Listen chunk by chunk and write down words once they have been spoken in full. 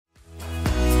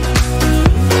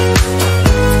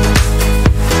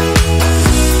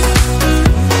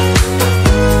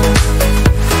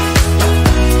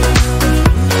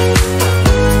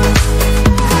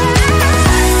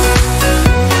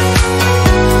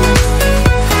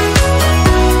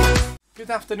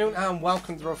afternoon and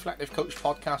welcome to the Reflective Coach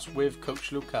podcast with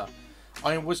Coach Luca.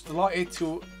 I was delighted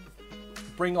to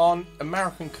bring on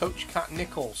American Coach Kat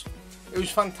Nichols. It was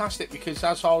fantastic because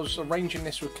as I was arranging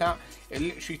this with Kat, it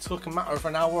literally took a matter of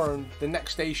an hour, and the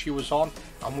next day she was on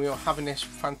and we were having this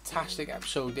fantastic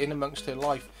episode in amongst her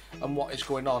life and what is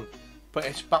going on. But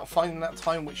it's about finding that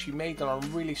time which she made, and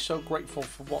I'm really so grateful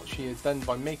for what she had done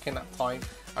by making that time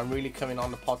and really coming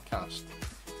on the podcast.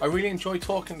 I really enjoy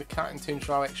talking to Kat in terms of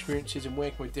our experiences in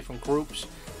working with different groups,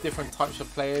 different types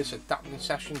of players, adapting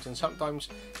sessions, and sometimes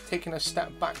taking a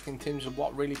step back in terms of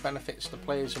what really benefits the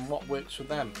players and what works for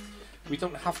them. We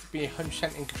don't have to be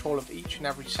 100% in control of each and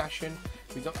every session.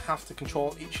 We don't have to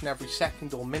control each and every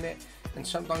second or minute. And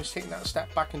sometimes taking that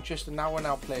step back and just allowing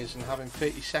our players and having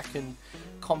 30-second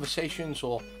conversations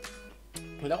or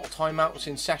little timeouts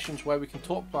in sessions where we can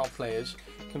talk to our players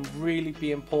can really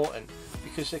be important,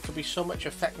 because there could be so much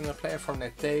affecting the player from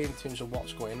their day in terms of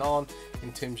what's going on,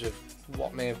 in terms of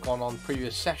what may have gone on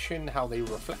previous session, how they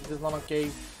reflected on a game.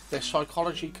 Their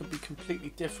psychology could be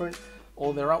completely different,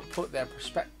 or their output, their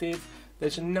perspective.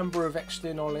 There's a number of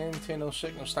external and internal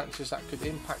circumstances that could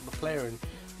impact the player, and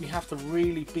we have to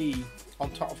really be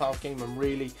on top of our game and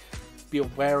really be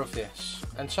aware of this.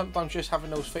 And sometimes just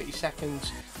having those 30 seconds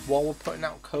while we're putting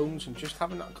out cones and just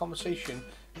having that conversation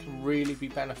can really be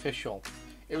beneficial.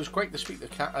 It was great to speak to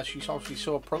Kat, as she's obviously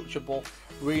so approachable,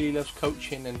 really loves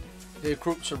coaching, and the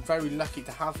groups are very lucky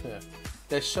to have her.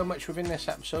 There's so much within this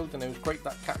episode, and it was great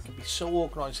that Kat could be so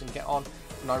organised and get on,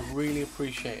 and I really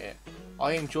appreciate it.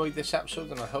 I enjoyed this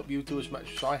episode, and I hope you do as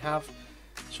much as I have.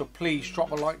 So please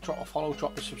drop a like, drop a follow,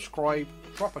 drop a subscribe,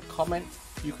 drop a comment.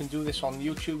 You can do this on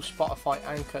YouTube, Spotify,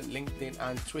 Anchor, LinkedIn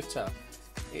and Twitter.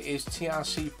 It is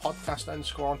TRC Podcast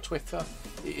 _ on Twitter.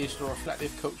 It is the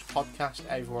Reflective Coach Podcast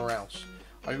everywhere else.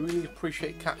 I really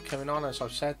appreciate Kat coming on, as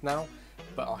I've said now,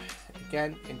 but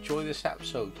again, enjoy this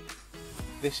episode.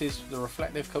 This is the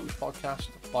Reflective Coach Podcast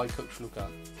by Coach Luca.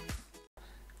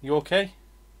 You okay?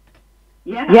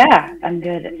 Yeah, I'm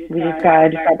good. I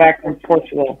just got back from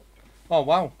Portugal. Oh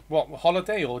wow, what,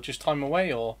 holiday or just time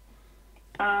away or?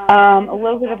 A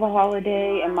little bit of a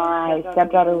holiday, and my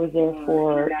stepdaughter was there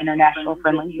for international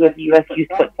friendlies with U.S. Youth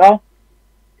Football.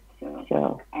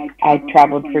 So I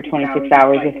traveled for 26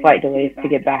 hours with flight delays to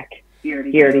get back here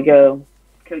to go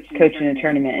coach in a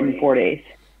tournament in 4 days.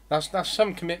 That's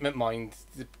some commitment, mind,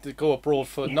 to go abroad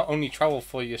for not only travel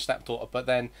for your stepdaughter, but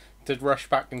then to rush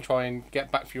back and try and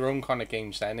get back for your own kind of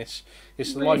games. Then it's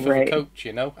the life of a coach,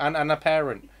 you know, and a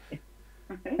parent.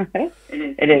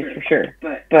 It is for sure,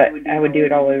 but I would do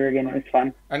it all over again. It was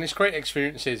fun, and it's great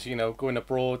experiences, you know, going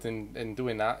abroad and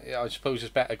doing that. I suppose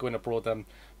it's better going abroad than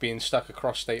being stuck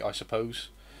across state, I suppose.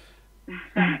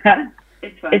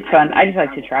 It's fun. I just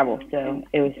like to travel, so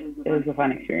it was a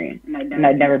fun experience, and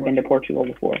I'd never been to Portugal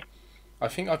before. I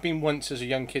think I've been once as a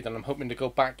young kid, and I'm hoping to go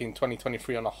back in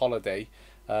 2023 on a holiday.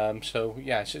 So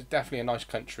yeah, it's definitely a nice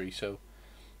country. So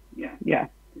yeah.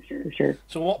 For sure.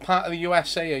 So what part of the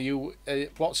USA are you,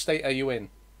 what state are you in?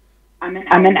 I'm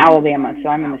in Alabama, so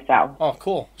I'm in the South. Oh,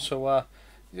 cool. So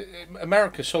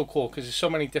America's so cool because there's so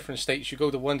many different states. You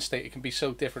go to one state, it can be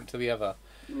so different to the other.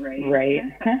 Right.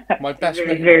 My best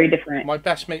mate, very different. My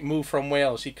best mate moved from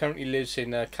Wales. He currently lives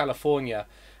in California,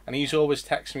 and he's always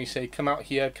texting me, say, come out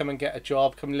here, come and get a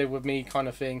job, come live with me, kind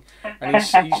of thing. And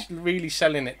he's really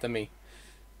selling it to me.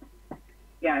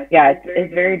 Yeah,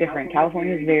 it's very different.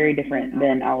 California is very different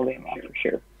than Alabama, for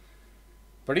sure.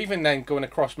 But even then, going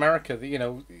across America, you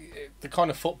know, the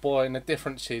kind of football and the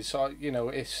differences, you know,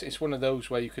 it's one of those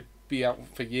where you could be out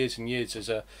for years and years as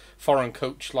a foreign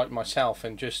coach like myself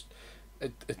and just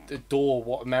adore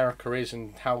what America is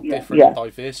and how different and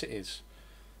diverse it is.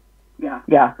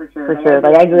 Yeah, for sure.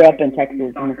 Like, I grew up in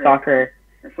Texas, and soccer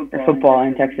or football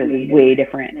in Texas is way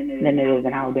different than it is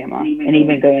in Alabama. And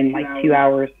even going like 2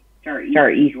 hours start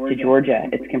east to Georgia,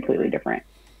 it's completely different.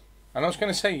 And I was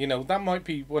going to say, you know, that might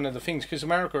be one of the things, because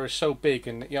America is so big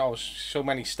and, you know, so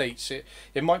many states,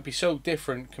 it might be so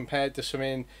different compared to some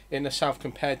in the south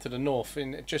compared to the north,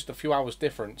 in just a few hours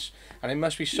difference. And it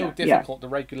must be so difficult to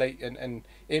regulate and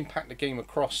impact the game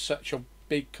across such a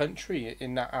big country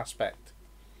in that aspect.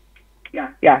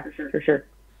 Yeah, for sure.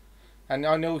 And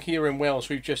I know here in Wales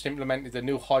we've just implemented a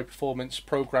new high performance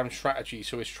programme strategy,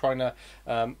 so it's trying to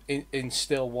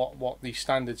instill what the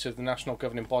standards of the national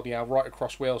governing body are right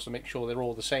across Wales to make sure they're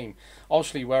all the same.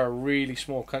 Obviously we're a really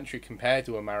small country compared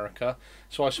to America,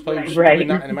 so I suppose doing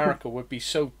that in America would be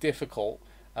so difficult,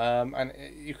 and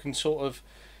you can sort of,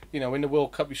 you know, in the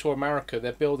World Cup you saw America,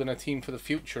 they're building a team for the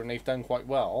future and they've done quite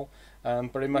well,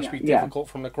 but it must be difficult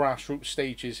from the grassroots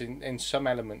stages in some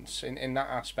elements in that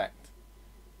aspect.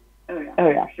 Oh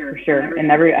yeah, for sure.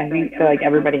 And I think so. Like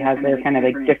everybody has their kind of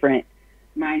like different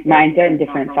mindset and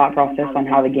different thought process on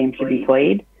how the game should be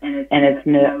played, and it's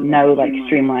no like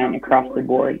streamlined across the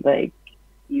board. Like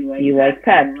you like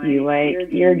Pep, you like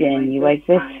Jurgen, you like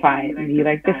this fight, you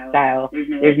like this style.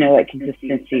 There's no like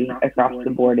consistency across the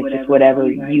board. It's just whatever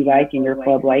you like and your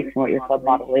club likes and what your club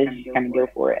model is, you kind of go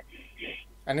for it.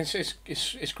 And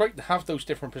it's great to have those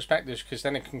different perspectives, because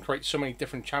then it can create so many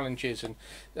different challenges and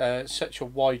such a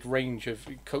wide range of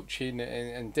coaching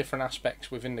and different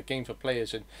aspects within the game for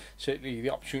players, and certainly the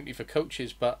opportunity for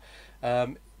coaches. But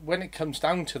when it comes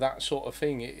down to that sort of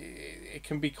thing, it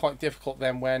can be quite difficult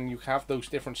then when you have those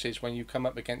differences, when you come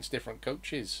up against different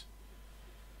coaches.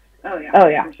 Oh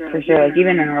yeah, for sure. Like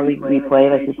even in our league we play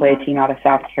a team out of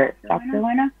South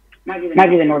Carolina. Might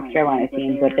be the North Carolina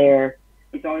team, but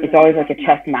it's always like a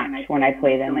chess match when I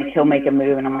play them. Like he'll make a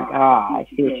move and I'm like, I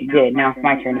see what you did. Now it's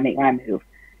my turn to make my move.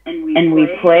 And we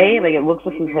play, like it looks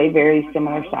like we play very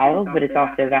similar styles, but it's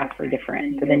also vastly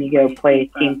different. So then you go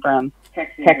play a team from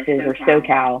Texas or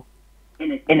SoCal,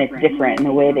 and it's different. And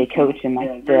the way they coach and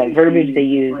like the verbiage they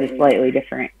use is slightly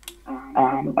different.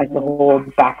 Like the whole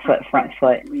back foot, front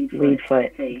foot, lead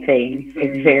foot thing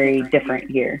is very different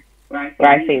here. Where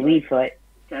I say lead foot,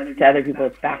 to other people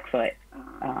it's back foot.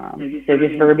 So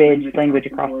just verbiage, language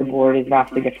across the board is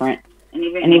vastly different.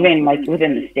 And even like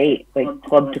within the state, like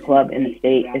club to club in the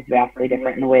state is vastly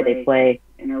different in the way they play.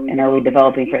 And are we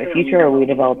developing for the future, or are we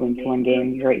developing to win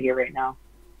games right here, right now?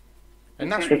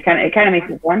 And that's it kind of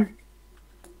makes it fun.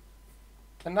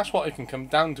 And that's what it can come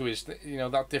down to, is that,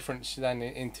 that difference then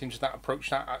in terms of that approach,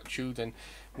 that attitude, and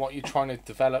what you're trying to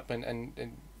develop, and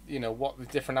what the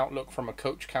different outlook from a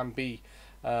coach can be.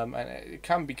 And it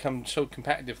can become so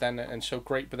competitive then and so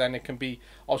great, but then it can be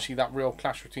obviously that real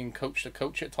clash between coach to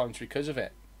coach at times because of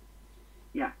it.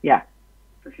 Yeah,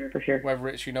 for sure. Whether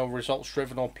it's results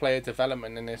driven or player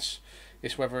development, and it's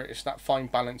whether it's that fine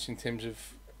balance in terms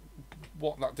of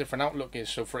what that different outlook is.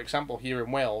 So for example, here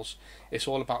in Wales, it's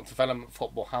all about development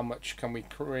football. How much can we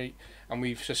create? And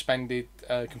we've suspended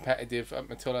competitive up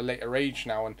until a later age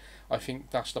now, and I think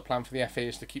that's the plan for the FA,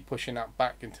 is to keep pushing that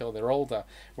back until they're older.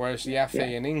 Whereas the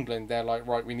FA in England, they're like,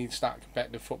 right, we need to start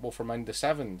competitive football from under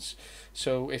sevens.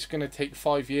 So it's going to take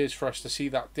 5 years for us to see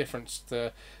that difference,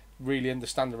 to really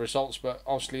understand the results. But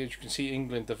obviously, as you can see,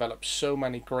 England develops so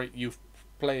many great youth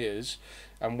players,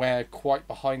 and we're quite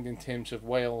behind in terms of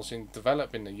Wales in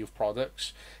developing the youth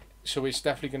products. So it's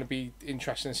definitely going to be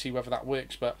interesting to see whether that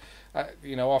works. But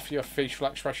off your facial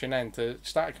expression end, to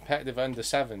start a competitive under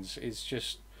sevens is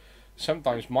just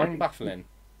sometimes mind baffling.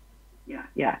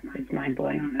 Yeah, it's mind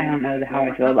blowing. I don't know how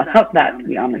I feel about that, to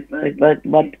be honest. Like let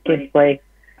the kids play.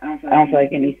 I don't feel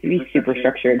like it needs to be super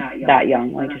structured that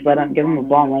young. Like just give them a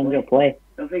ball and let them go play.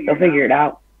 They'll figure it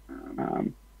out.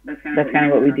 That's kind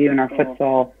of what we do in our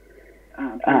futsal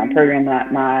program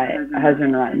that my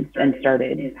husband runs and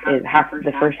started. Is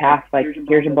the first half, like,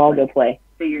 here's a ball, go play,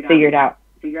 figure it out,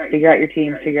 figure out your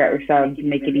team, figure out your subs,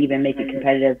 make it even, make it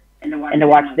competitive, and to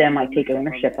watch them like take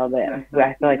ownership of it.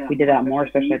 I feel like we did that more,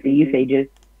 especially at the youth ages.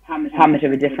 How much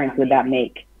of a difference would that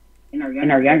make in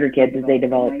our younger kids as they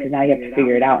develop? Because now you have to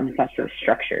figure it out, and it's not so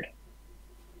structured.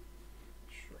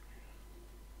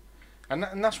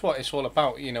 And that's what it's all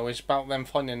about, it's about them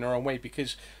finding their own way,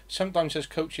 because sometimes as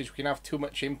coaches we can have too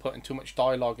much input and too much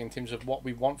dialogue in terms of what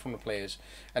we want from the players,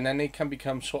 and then they can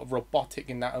become sort of robotic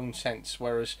in that own sense,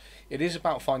 whereas it is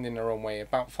about finding their own way,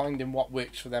 about finding what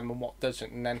works for them and what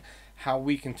doesn't, and then how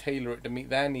we can tailor it to meet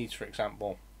their needs, for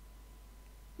example.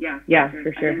 Yeah,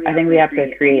 for sure. I think we have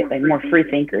to create like more free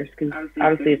thinkers, because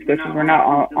obviously as coaches we're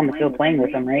not on the field playing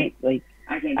with them, right? Like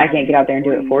I can't get out there and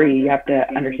do it for you. You have to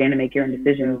understand and make your own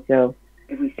decisions. So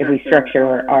if we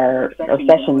structure our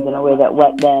sessions in a way that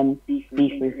let them be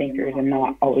free thinkers and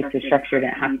not always so structured,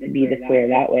 it has to be this way or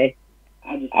that way.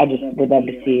 I just would love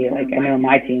to see, like, I know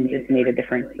my teams it's made a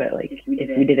difference, but like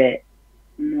if we did it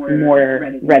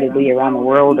more readily around the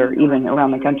world or even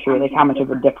around the country, like how much of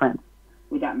a difference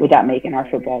would that make in our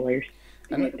footballers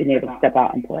and being able to step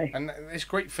out and play? And it's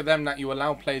great for them that you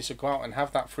allow players to go out and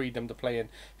have that freedom to play and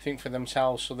think for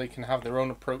themselves, so they can have their own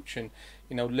approach and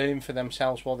learn for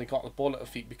themselves while they got the ball at their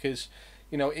feet, because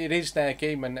it is their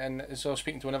game. And as I was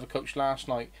speaking to another coach last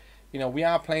night, we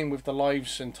are playing with the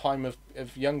lives and time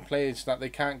of young players that they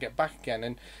can't get back again,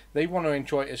 and they want to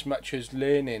enjoy it as much as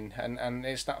learning, and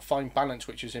it's that fine balance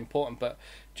which is important. But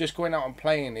just going out and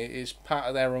playing is part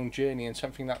of their own journey and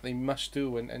something that they must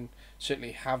do and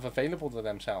certainly have available to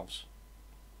themselves.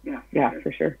 Yeah,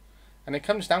 for sure. And it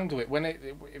comes down to it when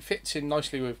it fits in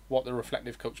nicely with what the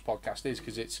Reflective Coach podcast is,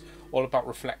 because it's all about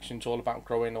reflections, all about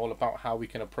growing, all about how we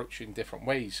can approach it in different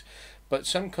ways. But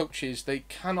some coaches, they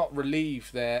cannot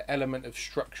relieve their element of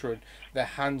structure and their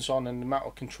hands-on and the amount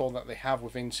of control that they have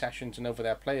within sessions and over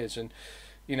their players. And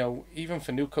even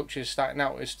for new coaches starting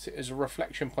out, as a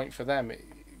reflection point for them,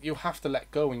 you have to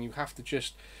let go, and you have to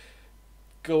just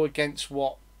go against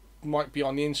what might be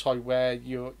on the inside, where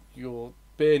you're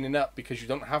burning up because you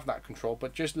don't have that control.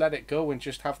 But just let it go and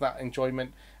just have that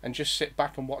enjoyment, and just sit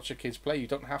back and watch the kids play. You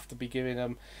don't have to be giving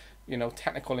them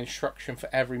technical instruction for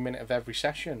every minute of every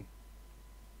session.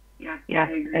 Yeah,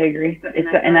 I agree.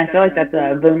 And I feel like that's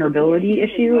a vulnerability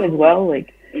issue as well.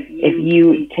 Like, if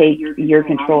you take your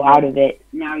control out of it,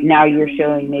 now you're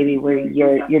showing maybe where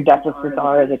your deficits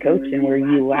are as a coach, and where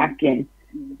you lack in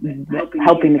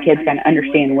helping the kids kind of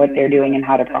understand what they're doing and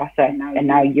how to process. And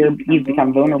now you've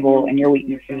become vulnerable, and your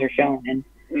weaknesses are shown. And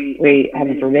we,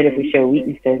 heaven forbid, if we show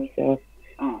weaknesses. So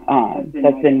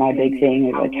that's been my big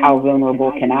thing, like, how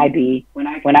vulnerable can I be when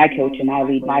I coach and I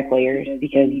lead my players,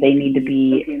 because they need to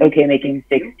be okay making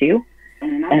mistakes too.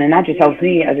 And then that just helps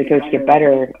me as a coach get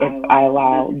better if I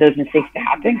allow those mistakes to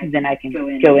happen, because then I can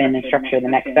go in and structure the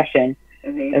next session.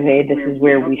 Okay, this is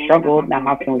where we struggled, now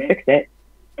how can we fix it?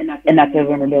 And that's a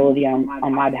vulnerability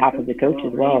on my behalf as a coach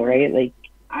as well, right? Like,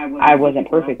 I wasn't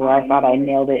perfect, where I thought I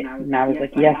nailed it, and I was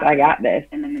like, yes, I got this.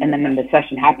 And then when the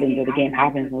session happens or the game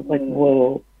happens, it's like,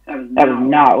 whoa, that was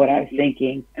not what I was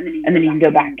thinking. And then you can go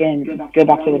back to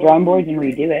the drawing boards and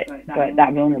redo it. But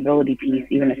that vulnerability piece,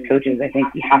 even as coaches, I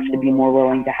think we have to be more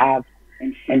willing to have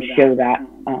and show that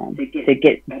to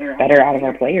get better out of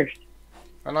our players.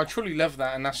 And I truly love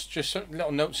that, and that's just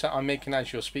little notes that I'm making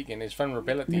as you're speaking, is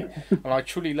vulnerability. And I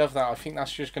truly love that. I think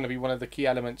that's just going to be one of the key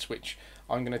elements which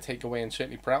I'm going to take away and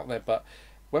certainly put out there. But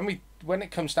when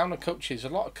it comes down to coaches, a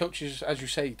lot of coaches, as you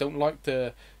say, don't like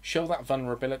to show that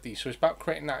vulnerability. So it's about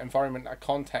creating that environment, that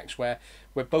context where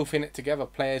we're both in it together,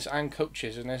 players and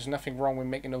coaches, and there's nothing wrong with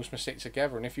making those mistakes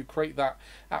together. And if you create that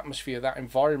atmosphere, that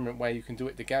environment where you can do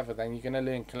it together, then you're going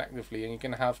to learn collectively, and you're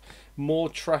going to have more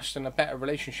trust and a better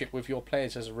relationship with your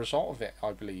players as a result of it,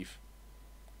 I believe.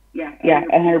 Yeah,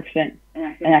 100%.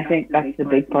 And I think that's the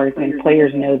big part, when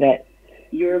players know that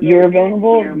you're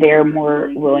vulnerable, they're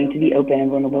more willing to be open and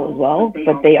vulnerable as well,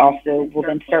 but they also will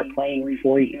then start playing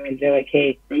for you, because they're like,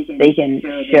 hey, they can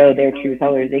show their true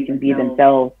colors, they can be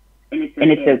themselves, and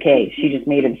it's okay. She just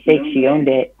made a mistake, she owned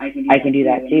it, I can do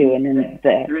that too. And then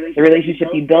the relationship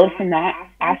you build from that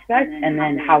aspect, and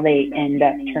then how they end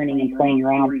up turning and playing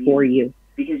around for you,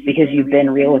 because you've been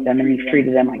real with them and you've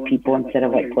treated them like people instead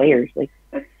of like players. Like,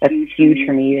 that's huge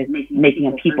for me, is making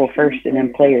them people first and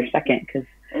then players second, because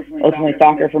ultimately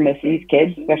soccer for most of these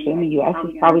kids, especially in the U.S.,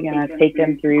 is probably going to take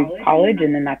them through college,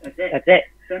 and then that's it.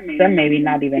 Some maybe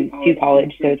not even to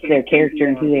college, so it's their character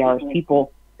and who they are as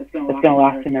people that's going to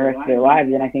last in the rest of their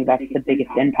lives. And I think that's the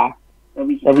biggest impact that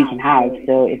we can have.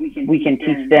 So if we can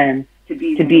teach them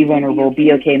to be vulnerable,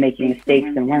 be okay making mistakes,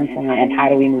 and learn from it, and how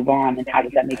do we move on, and how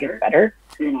does that make us better,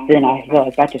 then I feel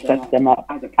like that just sets them up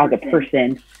as a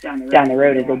person down the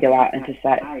road as they go out into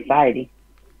society.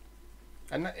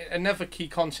 And another key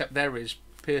concept there is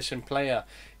person-player,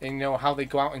 and how they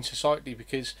go out in society,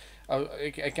 because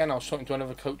again, I was talking to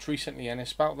another coach recently, and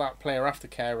it's about that player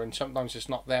aftercare, and sometimes it's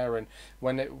not there, and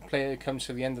when a player comes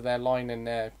to the end of their line and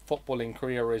their footballing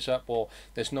career is up, or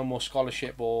there's no more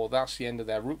scholarship, or that's the end of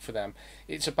their route for them,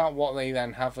 it's about what they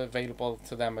then have available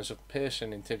to them as a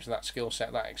person in terms of that skill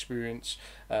set, that experience,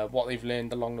 what they've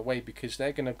learned along the way, because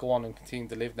they're going to go on and continue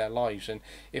to live their lives. And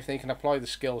if they can apply the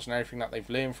skills and everything that they've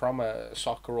learned from a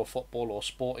soccer or football or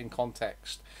sporting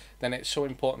context, then it's so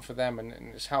important for them, and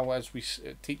it's how, as we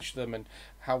teach them and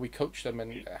how we coach them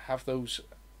and have those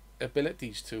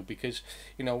abilities too, because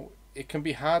it can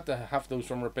be hard to have those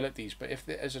vulnerabilities, but if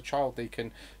as a child they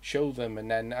can show them, and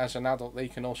then as an adult they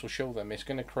can also show them, it's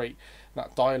going to create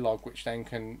that dialogue which then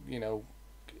can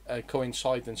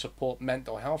coincide and support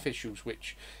mental health issues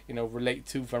which relate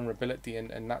to vulnerability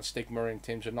and that stigma in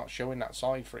terms of not showing that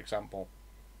side, for example.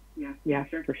 Yeah,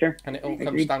 for sure. And it all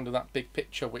comes down to that big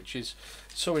picture, which is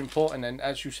so important. And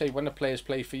as you say, when the players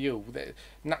play for you,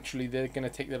 naturally they're going to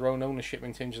take their own ownership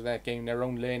in terms of their game, their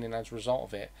own learning as a result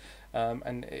of it.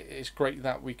 And it's great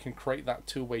that we can create that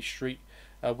two-way street,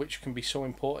 which can be so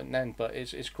important then. But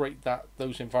it's great that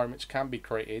those environments can be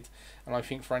created. And I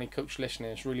think for any coach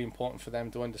listening, it's really important for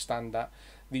them to understand that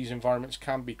these environments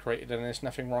can be created, and there's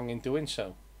nothing wrong in doing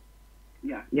so.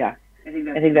 Yeah. I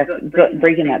think that's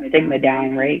breaking that stigma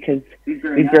down, right? Because we've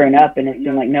grown up and it's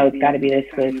been like, no, it's got to be this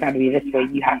way, it's got to be this way.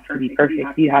 You have to be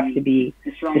perfect. You have to be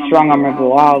the strong arm of the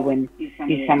law, when you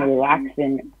just kind of relax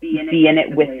and be in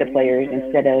it with the players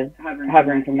instead of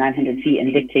hovering from 900 feet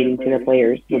and dictating to the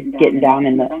players, getting down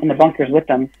in the bunkers with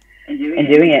them and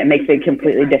doing it. It makes a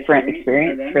completely different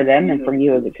experience for them and for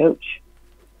you as a coach.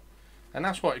 And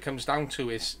that's what it comes down to,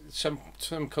 is some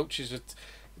coaches that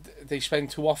they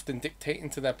spend too often dictating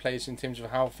to their players in terms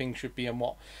of how things should be and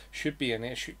what should be, and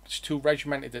it's too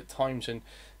regimented at times, and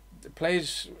the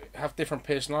players have different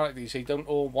personalities. They don't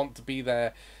all want to be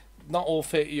there. Not all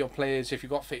 30 of your players, if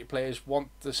you've got 30 players, want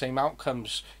the same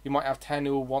outcomes. You might have 10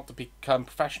 who want to become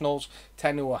professionals,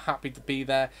 10 who are happy to be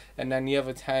there, and then the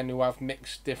other 10 who have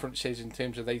mixed differences in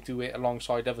terms of they do it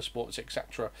alongside other sports,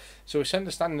 etc. So it's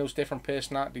understanding those different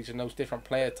personalities and those different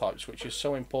player types, which is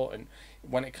so important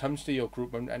when it comes to your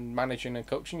group and managing and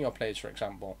coaching your players, for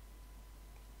example.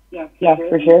 Yeah,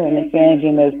 for sure. And it's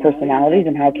managing those personalities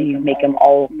and how can you make them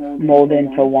all mold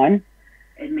into one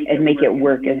and make it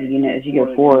work as a unit as you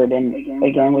go forward. And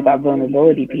again, with that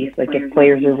vulnerability piece, like if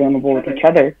players are vulnerable with each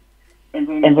other and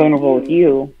vulnerable with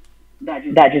you, that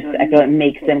just, I feel it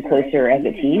makes them closer as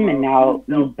a team. And now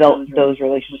you've built those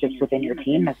relationships within your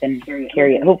team that then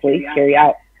hopefully carry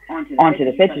out onto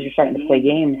the pitch as you're starting to play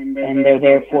games, and they're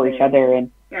there for each other.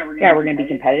 And yeah, we're going to be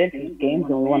competitive in these games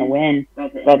and we want to win.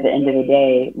 But at the end of the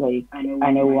day, like,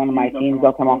 I know one of my teams,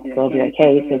 they'll come off the field and be like,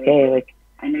 hey, it's okay. Like,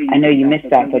 I know you missed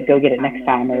that, but go get it next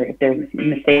time. Or if there's a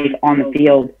mistake on the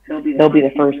field, they'll be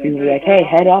the first people to be like, hey,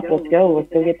 head up, let's go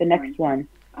get the next one.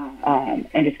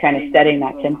 And just kind of setting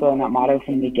that tempo and that motto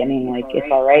from the beginning, like,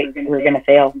 it's all right, we're going to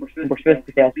fail. We're supposed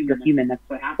to fail. You're human. That's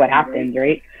what happens,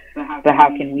 right? But how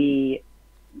can we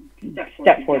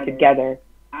step forward together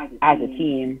as a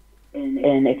team?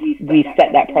 And if we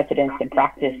set that precedence in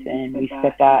practice and we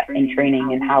set that in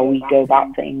training and how we go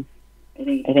about things, I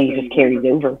think it just carries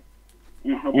over.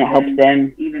 And it helps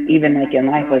them, even like in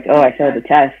life, like, oh, I failed the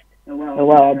test. Oh,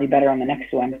 well, I'll do better on the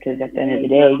next one, because at the end of the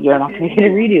day, you're not going to get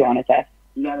a redo on a test.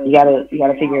 You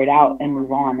gotta figure it out and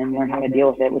move on and learn how to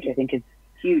deal with it, which I think is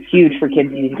huge for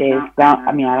kids these days.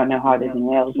 I mean, I don't know how it is in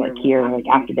Wales, like here, like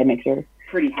academics are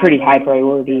pretty high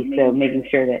priority, so making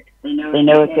sure that they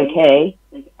know it's okay.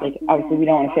 Like, obviously we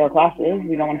don't want to fail classes,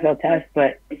 we don't want to fail tests,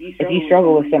 but if you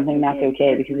struggle with something, that's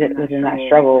okay, because within that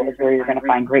struggle is where you're going to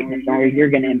find greatness and where you're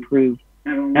going to improve,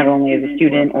 not only as a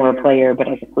student or a player, but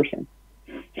as a person.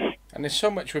 And there's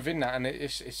so much within that, and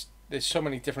there's so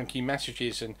many different key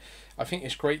messages, and I think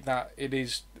it's great that it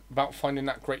is about finding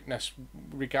that greatness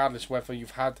regardless whether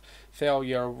you've had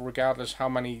failure, regardless how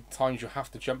many times you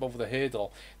have to jump over the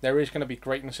hurdle. There is going to be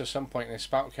greatness at some point, and it's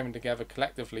about coming together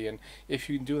collectively. And if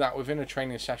you can do that within a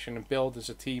training session and build as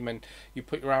a team, and you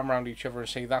put your arm around each other and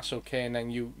say that's okay, and then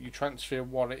you transfer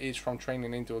what it is from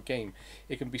training into a game,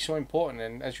 it can be so important.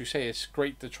 And as you say, it's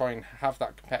great to try and have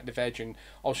that competitive edge, and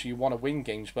also you want to win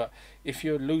games, but if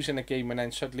you're losing a game and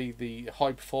then suddenly the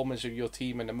high performers of your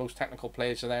team and the most technical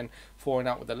players are then falling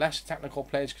out with the less technical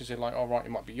players because they're like, all right, it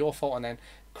might be your fault, and then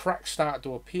cracks start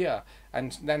to appear,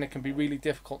 and then it can be really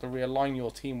difficult to realign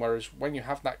your team. Whereas when you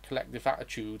have that collective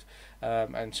attitude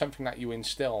and something that you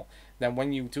instill, then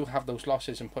when you do have those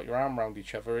losses and put your arm around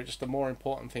each other, it's just the more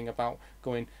important thing about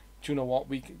going, do you know what,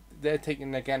 they're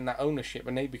taking again that ownership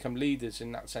and they become leaders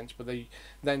in that sense, but they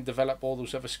then develop all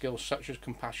those other skills such as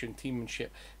compassion, teammanship,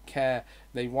 care.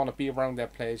 They want to be around their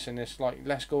players, and it's like,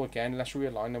 let's go again, let's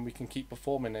realign, and we can keep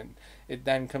performing. And it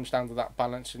then comes down to that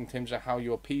balance in terms of how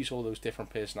you appease all those different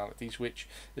personalities, which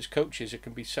as coaches it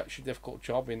can be such a difficult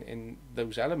job in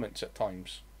those elements at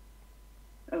times.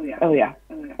 Oh yeah,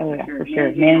 for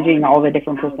sure. Managing all the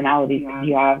different personalities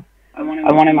you have.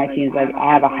 One of my teams, like,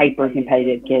 I have a hyper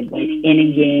competitive kid. Like,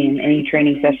 any game, any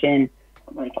training session,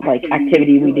 like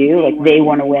activity we do, like, they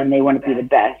want to win, they want to be the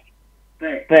best.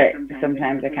 But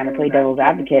sometimes I kind of play devil's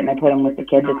advocate and I put them with the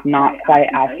kid that's not quite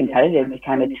as competitive to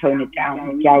kind of tone it down.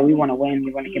 Like, yeah, we want to win,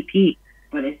 we want to compete,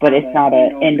 but it's not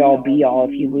an end all be all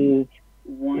if you lose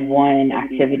one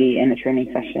activity in a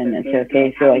training session. It's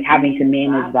okay. So like having to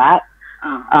manage that,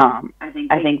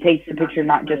 I think takes the picture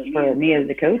not just for me as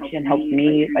a coach and helps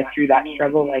me like through that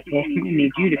struggle. Like, hey, I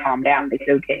need you to calm down. It's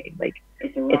okay. Like,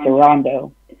 it's a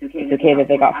rondo. It's okay that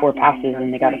they got 4 passes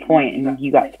and they got a point and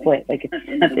you got split. Like, it's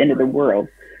not the end of the world.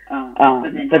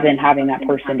 But then having that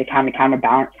person to kind of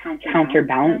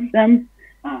counterbalance them,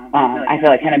 I feel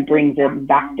like kind of brings it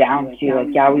back down to like,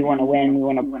 yeah, we want to win,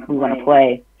 we want to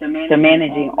play. So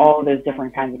managing all those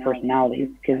different kinds of personalities,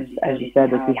 because as you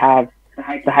said, like, we have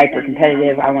the hyper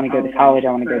competitive, I want to go to college,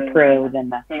 I want to go pro, then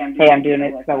the, hey, I'm doing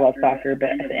it because I love soccer, but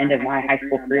at the end of my high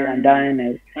school career, I'm done,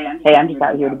 is, hey, I'm just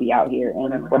out here to be out here,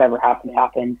 and whatever happens,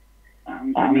 happens.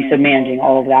 So managing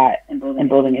all of that and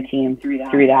building a team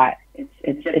through that,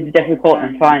 it's difficult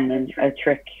and fun, and a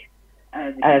trick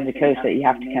as a coach that you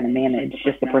have to kind of manage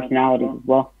just the personalities as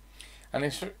well. And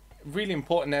it's really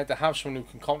important there to have someone who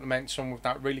can complement someone with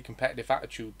that really competitive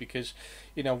attitude, because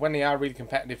when they are really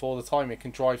competitive all the time, it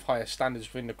can drive higher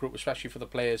standards within the group, especially for the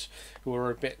players who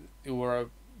are a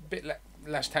bit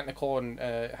less technical and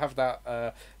have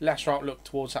that lesser outlook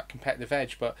towards that competitive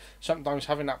edge. But sometimes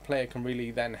having that player can really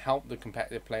then help the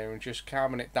competitive player and just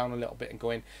calming it down a little bit and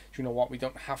going, do you know what, we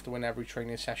don't have to win every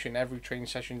training session. Every training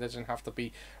session doesn't have to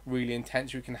be really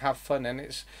intense. We can have fun. And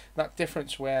it's that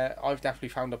difference where I've definitely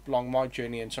found along my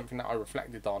journey, and something that I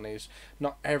reflected on, is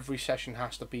not every session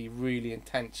has to be really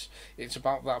intense. It's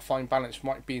about that fine balance.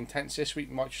 Might be intense this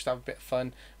week, might just have a bit of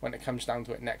fun when it comes down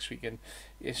to it next week. And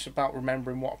it's about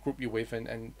remembering what group you're with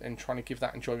and trying to give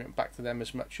that enjoyment back to them,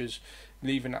 as much as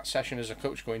leaving that session as a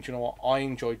coach going, do you know what, I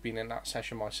enjoyed being in that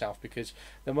session myself. Because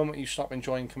the moment you stop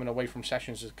enjoying coming away from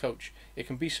sessions as a coach, it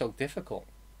can be so difficult.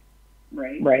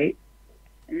 Right.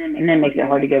 And then makes it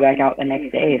hard to go back out the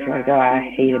next day. It's like, oh,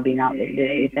 I hated being out there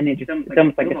today. Then it's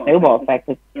almost like a snowball effect.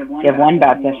 If you have one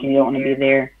bad session, you don't want to be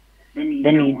there. Then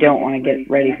you don't want to get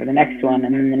ready for the next one,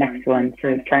 and then the next one.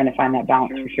 So trying to find that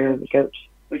balance for sure as a coach,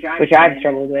 which I've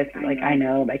struggled with. Like, I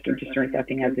know, like, it just starts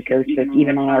acting as a coach. Like,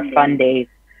 even on our fun days,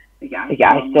 I'm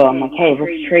like, hey,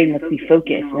 let's train, let's be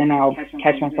focused. And then I'll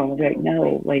catch myself and be like,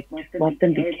 no, like, just let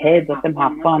them be kids, let them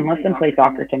have fun, let them play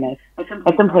soccer tennis,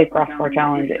 let them play crossbar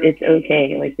challenge. It's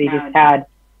okay. Like, they just had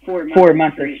 4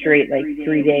 months of straight, like,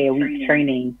 3-day-a-week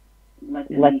training.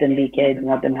 Let them be kids and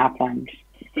let them have fun.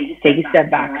 Just take a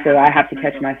step back. So I have to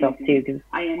catch myself too, because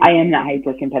I am that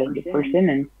hyper competitive person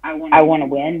and I want to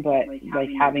win, but like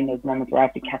having those moments where I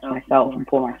have to catch myself and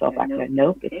pull myself back, like,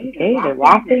 nope, it's okay, they're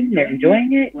laughing, they're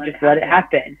enjoying it, just let it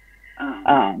happen.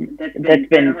 That's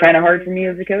been kind of hard for me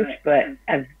as a coach, but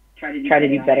I've tried to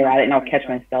do better at it, and I'll catch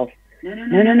myself.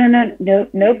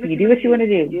 Nope, you do what you want to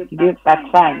do. You do it, that's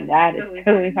fine. That is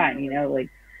totally fine, like.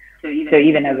 So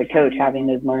even as a coach, having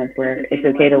those moments where it's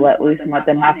okay to let loose and let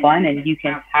them have fun, and you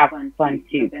can have fun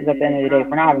too. Because at the end of the day, if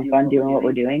we're not having fun doing what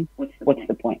we're doing, what's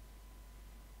the point?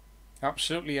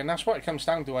 Absolutely, and that's what it comes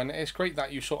down to. And it's great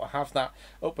that you sort of have that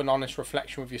open, honest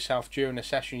reflection with yourself during a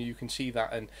session. You can see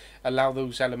that and allow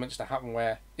those elements to happen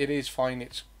where it is fine,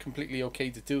 it's completely okay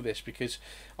to do this, because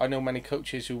I know many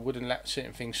coaches who wouldn't let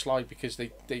certain things slide because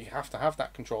they have to have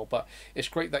that control. But it's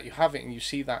great that you have it and you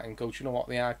see that and go, do you know what,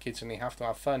 they are kids and they have to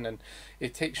have fun. And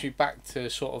it takes me back to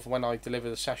sort of when I deliver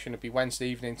the session. It'd be Wednesday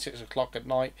evening, 6 o'clock at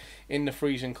night, in the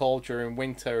freezing cold during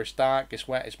winter. It's dark, it's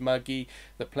wet, it's muggy,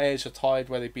 the players are tired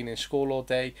where they've been in school all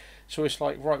day. So it's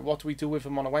like, right, what do we do with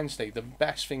them on a Wednesday? The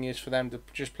best thing is for them to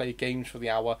just play games for the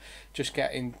hour, just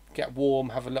get warm,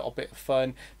 have a little bit of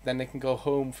fun. Then they can go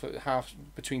home for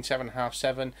between 7 and half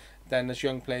 7. Then as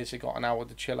young players, they got an hour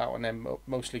to chill out and then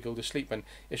mostly go to sleep. And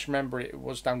it's, remember, it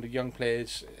was down to young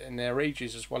players and their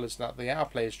ages, as well as that they are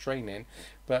players training,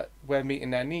 but we're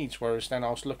meeting their needs. Whereas then I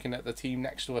was looking at the team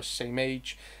next to us, same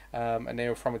age, and they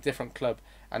were from a different club,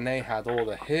 and they had all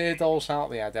the hurdles out,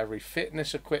 they had every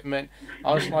fitness equipment.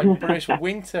 I was like, but it's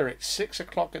winter, it's 6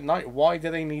 o'clock at night, why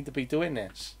do they need to be doing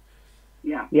this?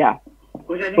 Yeah.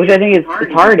 Which I think is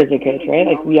hard as a coach, right?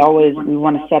 Like, we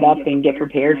want to set up and get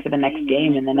prepared for the next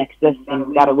game and the next this, and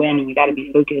we got to win and we got to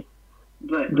be focused.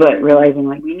 But realizing,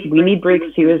 like, we need breaks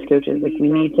too as coaches. Like, we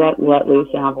need to let loose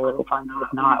and have a little fun.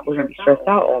 If not, we're going to be stressed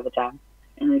out all the time.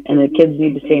 And the kids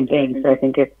need the same thing. So I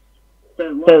think it's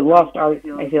the lost art,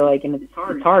 I feel like, and it's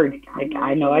hard. Like,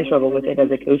 I know I struggle with it as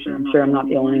a coach, and I'm sure I'm not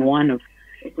the only one.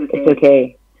 It's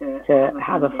okay to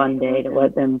have a fun day, to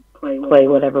let them play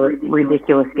whatever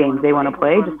ridiculous games they want to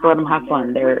play. Just let them have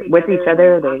fun. They're with each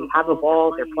other, they have a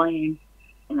ball, they're playing,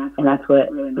 and that's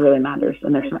what really matters.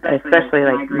 And there's, especially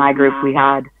like my group, we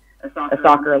had a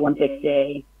soccer Olympic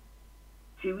day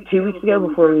 2 weeks ago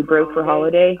before we broke for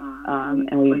holiday,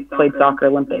 and we played soccer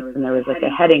Olympics, and there was like a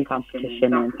heading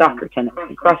competition and soccer tennis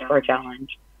and crossbar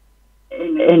challenge,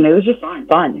 and it was just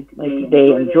fun. Like,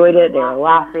 they enjoyed it, they were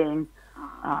laughing.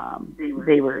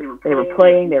 They were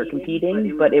playing, they were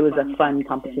competing, but it was a fun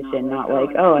competition, not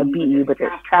like, oh, I beat you, but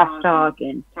there's trash talk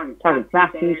and talking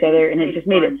smack to each other, and it just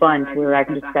made it fun to where I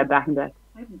can just step back and be like,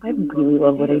 I really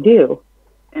love what I do.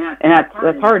 And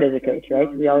that's hard as a coach, right?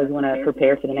 Because we always want to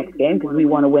prepare for the next game because we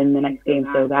want to win the next game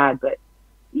so bad, but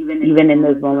even in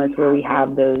those moments where we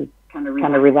have those kind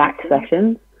of relaxed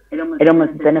sessions, it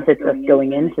almost benefits us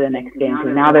going into the next game,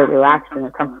 because now they're relaxed and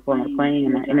they're comfortable and they're playing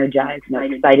and they're energized and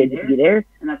they're excited to be there,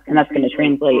 and that's going to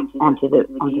translate onto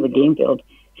the game field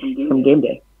from game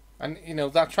day. And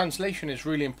that translation is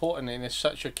really important, and it's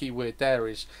such a key word there,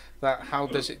 is that how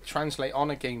does it translate on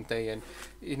a game day, and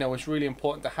you know, it's really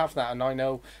important to have that. And I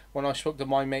know when I spoke to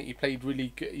my mate, he played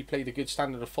really good, he played a good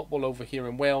standard of football over here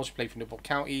in Wales, he played for Newport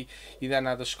County, he then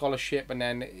had a scholarship, and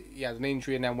then he had an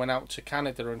injury and then went out to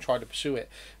Canada and tried to pursue it.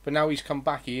 But now he's come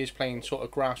back, he is playing sort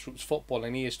of grassroots football,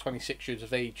 and he is 26 years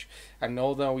of age. And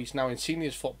although he's now in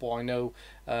seniors football, I know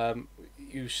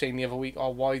you were saying the other week, oh,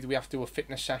 why do we have to do a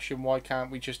fitness session? Why can't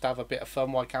we just have a bit of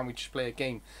fun? Why can't we just play a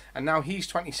game? And now he's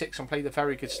 26 and played a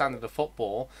very good standard of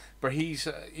football, but he's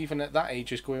even at that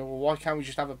age is going, well, why can't we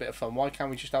just have a bit of fun? Why can't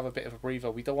we just have a bit of a breather?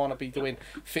 We don't want to be doing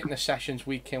fitness sessions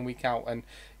week in, week out. And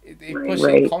it puts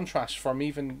in contrast from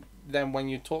even then when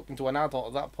you're talking to an adult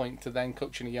at that point to then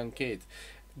coaching a young kid.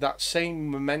 That same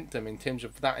momentum in terms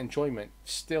of that enjoyment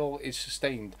still is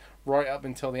sustained right up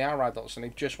until they are adults, and they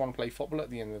just want to play football at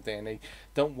the end of the day, and they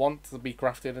don't want to be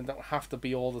grafted and don't have to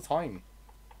be all the time.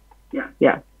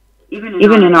 Yeah. Even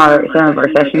in some of our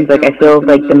sessions, like I feel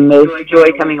like the most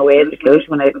joy coming away as a coach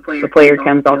when the player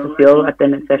comes off the field at the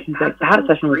end of the session, like that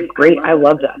session was great. I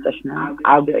loved that session.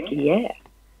 I'll be like, yeah,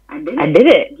 I did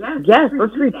it. Yes,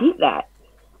 let's repeat that.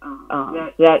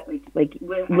 I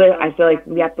feel like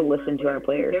we have to listen to our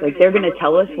players. Like they're going to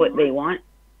tell us what they want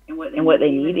and what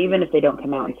they need, even if they don't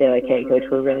come out and say like, "Hey, coach,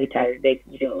 we're really tired. They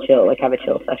just chill, like have a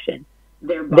chill session."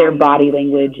 Their body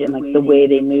language and like the way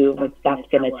they move, like that's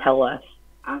going to tell us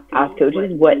as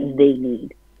coaches what they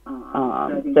need.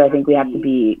 So I think we have to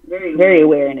be very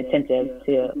aware and attentive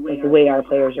to like the way our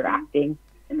players are acting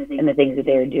and the things that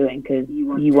they are doing, because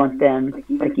you want them,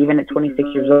 like even at 26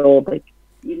 years old, like.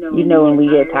 You know, when we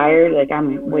get tired, like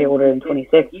I'm way older than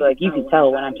 26, so like you can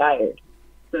tell when I'm tired.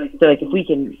 So like if we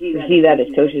can see that as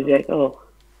coaches, like, oh,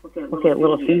 okay,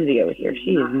 little Susie over here,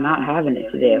 she is not having it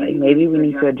today. Like maybe we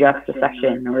need to adjust the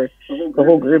session, or the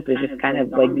whole group is just kind of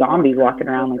like zombies walking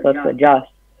around. Like let's adjust,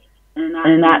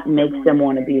 and that makes them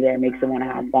want to be there, makes them want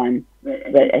to have fun.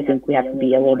 But I think we have to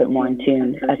be a little bit more in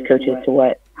tune as coaches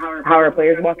to how our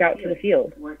players walk out to the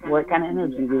field. What kind of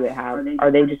energy do they have? Are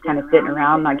they just kind of sitting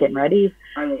around, not getting ready?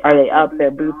 Are they up,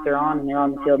 their boots are on, and they're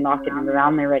on the field knocking them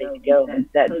around, they're ready to go? And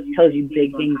that tells you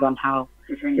big things on how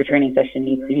your training session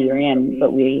needs to be ran. But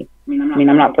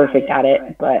I'm not perfect at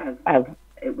it, but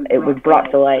it was brought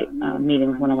to light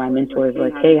meeting with one of my mentors,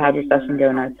 like, hey, how'd your session go?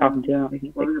 And I was talking to him, and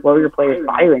he's like, what were your players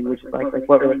body language like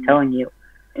what were they telling you?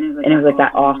 And it was like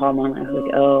that aha moment. I was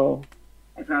like, oh,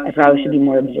 I probably should be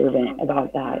more observant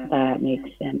about that. That makes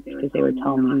sense, because they were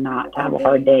telling me not to have a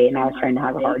hard day, and I was trying to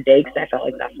have a hard day because I felt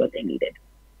like that's what they needed.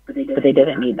 But they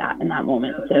didn't need that in that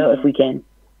moment. So if we can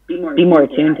be more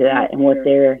attuned to that and what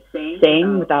they're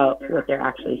saying without what they're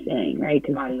actually saying, right?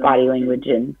 Because body language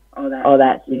and all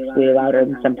that speaks way louder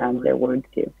than sometimes their words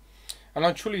do. And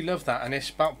I truly love that, and it's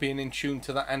about being in tune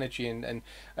to that energy and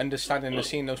understanding and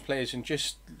seeing those players and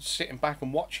just sitting back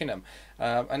and watching them.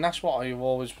 And that's what I've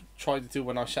always tried to do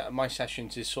when I set up my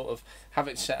sessions, is sort of have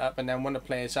it set up, and then when the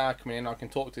players are coming in, I can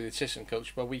talk to the assistant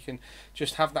coach, but we can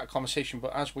just have that conversation.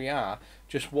 But as we are,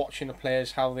 just watching the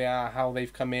players, how they are, how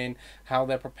they've come in, how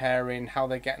they're preparing, how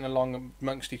they're getting along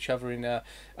amongst each other in a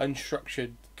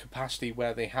unstructured capacity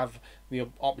where they have the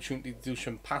opportunity to do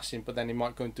some passing, but then they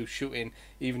might go and do shooting,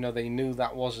 even though they knew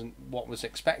that wasn't what was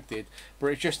expected. But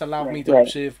it just allowed me to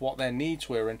observe what their needs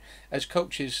were. And as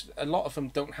coaches, a lot of them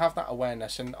don't have that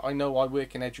awareness. And I know I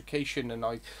work in education and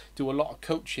I do a lot of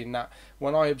coaching, that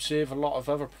when I observe a lot of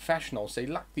other professionals, they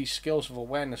lack these skills of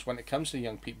awareness when it comes to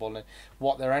young people and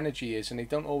what their energy is, and they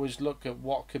don't always look at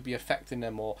what could be affecting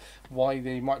them, or why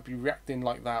they might be reacting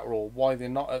like that, or why they're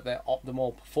not at their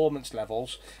optimal performance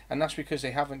levels. And that's because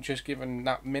they haven't just given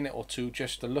that minute or two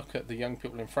just to look at the young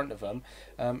people in front of them,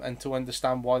 and to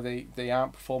understand why they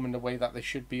aren't performing the way that they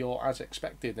should be or as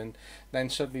expected. And then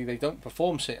suddenly they don't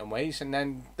perform certain ways, and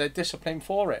then they're disciplined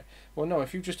for it. Well, no,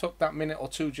 if you just took that minute or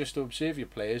two just to observe your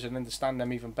players and understand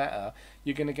them even better,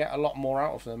 you're going to get a lot more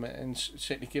out of them, and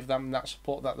certainly give them that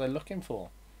support that they're looking for.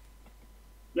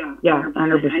 Yeah,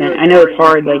 100%. I know it's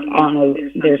hard. Like, I don't know,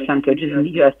 there's some coaches in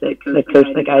the US that coach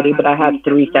like I do, but I have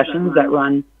 3 sessions that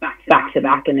run back to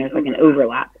back, and there's like an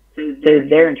overlap. So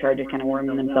they're in charge of kind of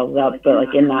warming themselves up. But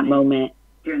like in that moment,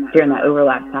 during that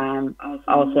overlap time,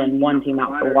 I'll send one team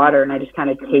out for water, and I just kind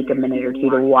of take a minute or two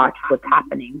to watch what's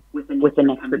happening with the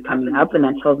next group coming up, and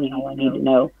that tells me all I need to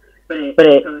know. But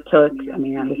it took, I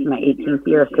mean, this is my 18th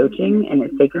year of coaching, and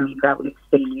it's taken me probably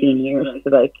 16 years to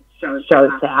like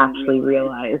start to actually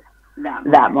realize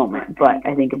that moment. But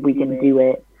I think if we can do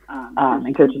it,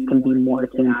 and coaches can be more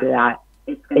attuned to that,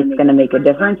 it's going to make a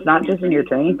difference, not just in your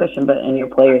training session, but in your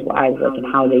players' lives, like in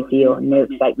how they feel and their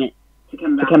excitement to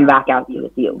come back out to the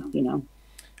field, you know.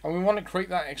 And we want to create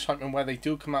that excitement where they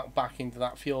do come out back into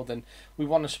that field, and we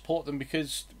want to support them,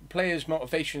 because players'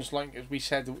 motivations, like as we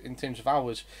said in terms of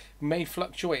ours, may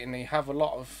fluctuate, and they have a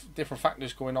lot of different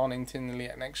factors going on internally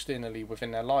and externally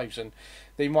within their lives, and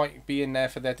they might be in there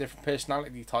for their different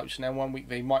personality types, and then one week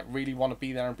they might really want to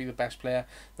be there and be the best player,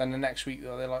 then the next week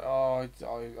they're like,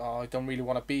 I don't really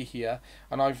want to be here.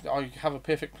 And I have a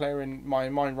perfect player in my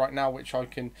mind right now which I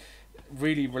can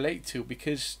really relate to,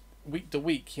 because week to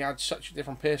week he had such a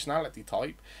different personality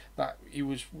type that he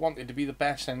was wanted to be the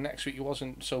best, and next week he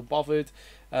wasn't so bothered.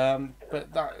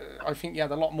 But that, I think he had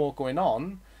a lot more going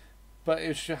on, but it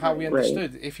was how we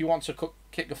understood. If he wants to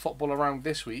kick a football around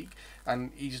this week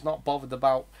and he's not bothered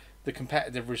about the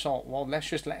competitive result, well, let's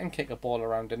just let him kick a ball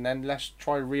around, and then let's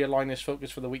try to realign his focus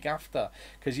for the week after,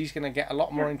 because he's going to get a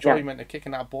lot more enjoyment of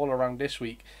kicking that ball around this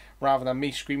week, rather than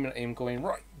me screaming at him going,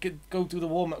 right, go do the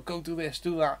warm-up, go do this,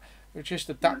 do that. Just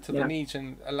adapt to the needs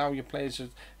and allow your players to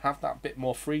have that bit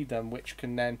more freedom, which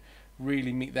can then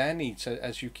really meet their needs,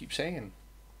 as you keep saying.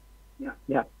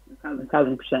 Yeah,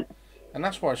 1,000%. And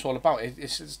that's what it's all about.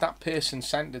 It's that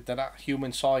person-centered, that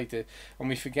human side, and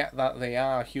we forget that they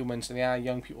are humans and they are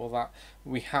young people. That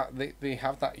they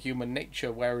have that human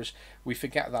nature, whereas we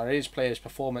forget that it is players'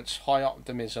 performance, high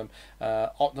optimism,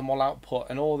 optimal output,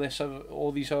 and all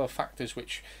these other factors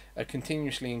which are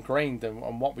continuously ingrained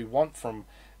in what we want from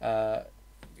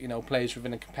players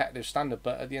within a competitive standard.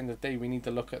 But at the end of the day, we need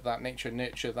to look at that nature,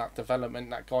 nurture, that development,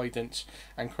 that guidance,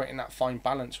 and creating that fine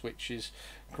balance, which is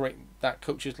great that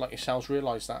coaches like yourselves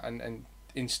realise that and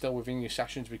instill within your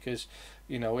sessions. Because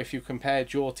if you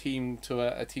compared your team to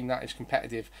a team that is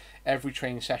competitive every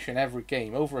training session, every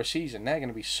game over a season, they're going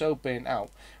to be so burnt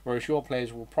out, whereas your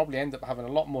players will probably end up having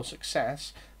a lot more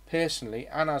success personally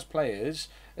and as players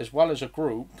as well as a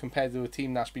group, compared to a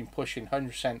team that's been pushing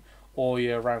 100% all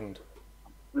year round.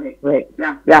 Right.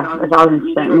 Yeah,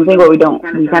 1,000%. I think what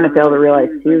we kind of fail to realize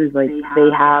too is, like, they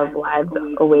have lives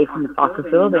away from the soccer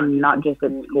field, and not just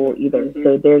at school either.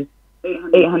 So there's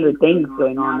 800 things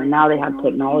going on, and now they have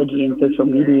technology and social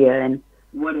media, and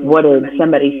what did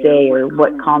somebody say, or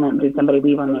what comment did somebody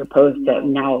leave on their post that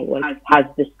now, like, has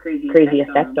this crazy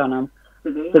effect on them.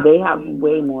 So they have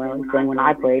way more than when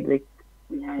I played. Like,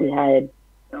 we had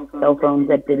cell phones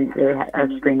that didn't really have, our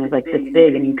screen was like this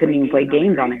big, and you couldn't even play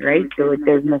games on it, right? So, like,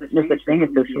 there's no such thing as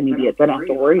social media, so I don't have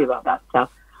to worry about that stuff.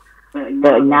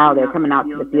 But now they're coming out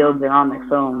to the fields, they're on their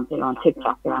phones, they're on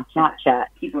TikTok, they're on Snapchat.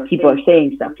 People are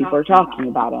saying stuff, people are talking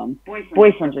about them.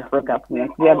 Boyfriend just broke up with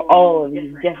me. We have all of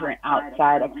these different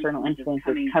outside external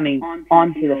influences coming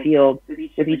onto the field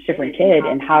with each different kid,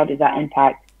 and how does that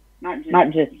impact not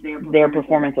just their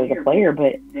performance as a player,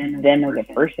 but them as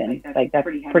a person? Like, that's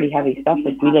pretty heavy stuff.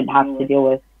 Like, we didn't have to deal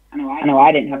with, I know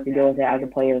I didn't have to deal with it as a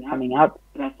player coming up,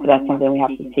 but that's something we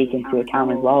have to take into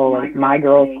account as well. Like, my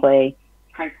girls play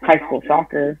high school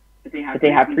soccer, but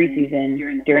they have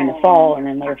preseason during the fall, and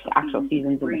then their actual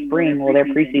seasons in the spring. Well, their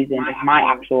preseason is my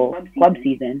actual club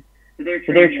season. So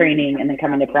they're training and then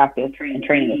coming to practice and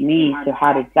training with me. So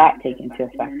how does that take into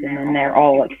effect? And then they're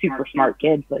all, like, super smart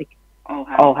kids, like,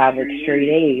 all have, like, straight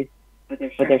A's, but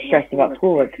they're stressed about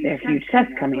schoolwork. They have huge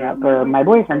tests coming up, or my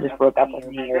boyfriend just broke up with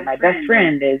me, or my best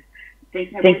friend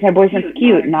thinks my boyfriend's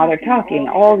cute, and now they're talking.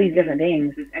 All these different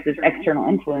things, these external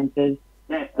influences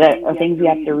that are things we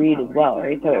have to read as well,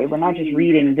 right? So we're not just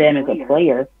reading them as a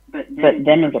player, but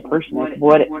them as a person. Like,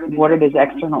 what are those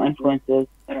external influences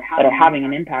that are having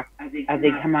an impact as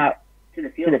they come out to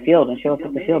the field and show up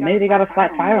at the field? Maybe they got a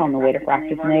flat tire on the way to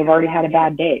practice, and they've already had a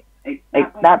bad day.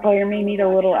 Like, that player may need a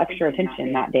little extra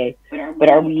attention that day,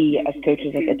 but are we as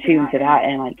coaches, like, attuned to that,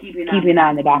 and, like, keeping that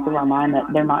in the back of our mind that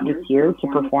they're not just here to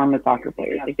perform as soccer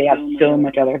players? Like, they have so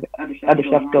much other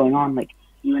stuff going on. Like,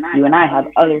 you and I have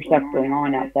other stuff going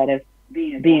on outside of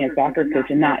being a soccer coach,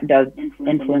 and that does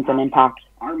influence and impact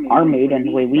our mood and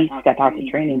the way we step out to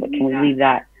training. But can we leave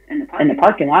that in the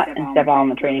parking lot and step out on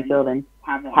the training field and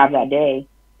have that day?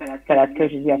 But as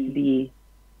coaches, we have to be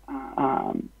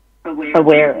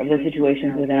aware of the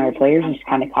situations within our players, and just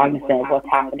kind of cognizant of what's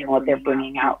happening, what they're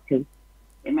bringing out, because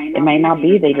it might not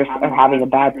be they just are having a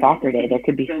bad soccer day. There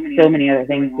could be so many other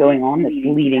things going on that's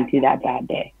leading to that bad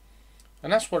day.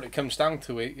 And that's what it comes down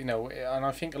to, and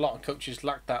I think a lot of coaches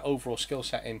lack that overall skill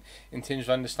set in terms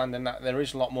of understanding that there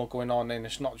is a lot more going on, and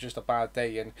it's not just a bad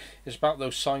day, and it's about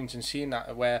those signs and seeing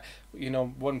that, where,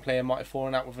 one player might have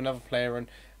fallen out with another player, and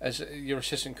as your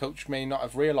assistant coach may not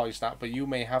have realised that, but you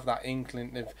may have that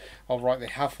inkling of right, they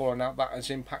have fallen out, that has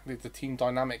impacted the team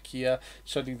dynamic here.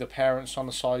 Suddenly the parents on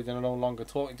the side are no longer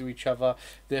talking to each other,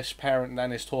 this parent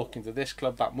then is talking to this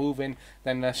club, that moving,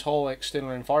 then this whole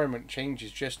external environment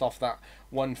changes just off that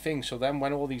one thing. So then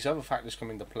when all these other factors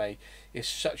come into play, it's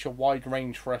such a wide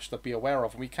range for us to be aware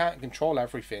of. And we can't control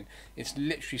everything. It's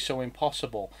literally so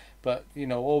impossible. But, you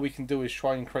know, all we can do is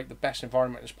try and create the best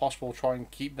environment as possible, try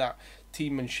and keep that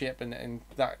teammanship and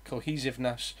that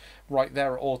cohesiveness right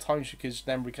there at all times, because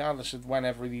then regardless of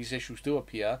whenever these issues do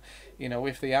appear, you know,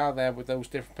 if they are there with those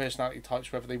different personality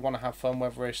types, whether they want to have fun,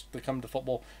 whether it's to come to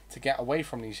football to get away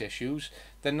from these issues,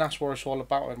 then that's what it's all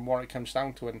about and what it comes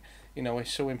down to. And, you know,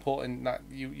 it's so important that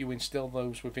you instill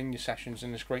those within your sessions,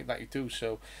 and it's great that you do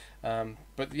so.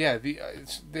 But yeah,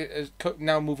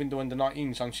 now moving to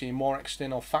under-19s, I'm seeing more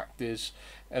external factors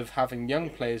of having young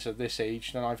players of this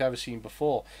age than I've ever seen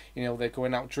before. You know, they're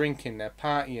going out drinking, they're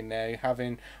partying, they're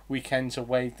having weekends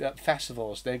away at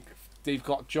festivals, they've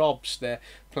got jobs, they're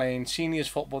playing seniors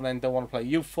football, then don't want to play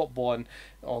youth football,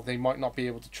 or they might not be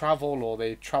able to travel, or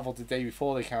they travelled the day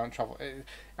before, they can't travel.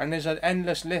 And there's an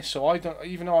endless list. So I don't,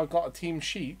 even though I've got a team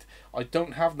sheet, I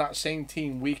don't have that same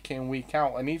team week in, week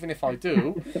out. And even if I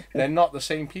do, they're not the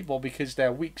same people, because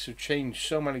their weeks have changed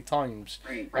so many times.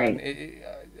 Right.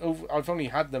 And I've only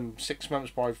had them 6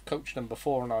 months, but I've coached them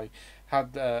before, and I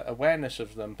had awareness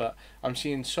of them, but I'm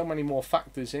seeing so many more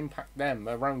factors impact them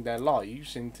around their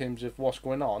lives in terms of what's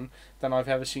going on than I've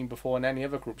ever seen before in any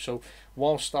other group. So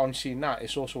whilst I'm seeing that,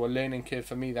 it's also a learning curve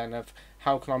for me then of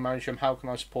how can I manage them, how can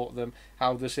I support them,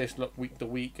 how does this look week to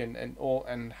week,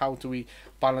 and how do we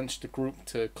balance the group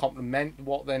to complement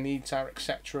what their needs are,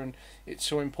 etc. And it's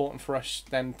so important for us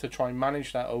then to try and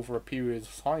manage that over a period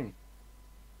of time.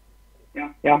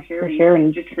 Yeah, for sure.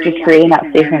 And just creating that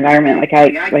safe environment. Like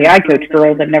I coach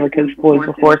girls. I've never coached boys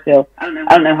before, so I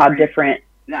don't know how different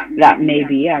that may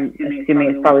be. I'm assuming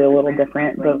it's probably a little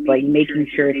different, but like making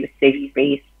sure it's a safe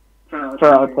space for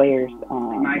our players.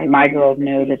 Like my girls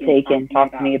know that they can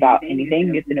talk to me about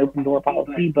anything. It's an open door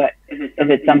policy, but if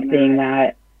it's something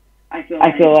that I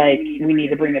feel like we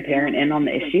need to bring a parent in on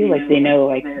the issue, like they know,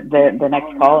 like the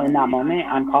next call in that moment,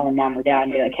 I'm calling mom or dad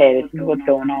and be like, hey, this is what's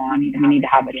going on. We need to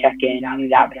have a check-in. We need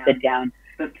to have a sit-down.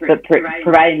 But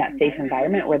providing that safe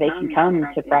environment where they can come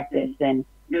to practice and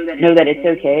know that it's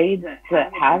okay to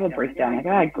have a breakdown.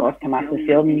 Like, girls come out to the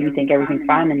field and you think everything's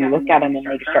fine, and you look at them and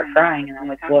they just start crying, and I'm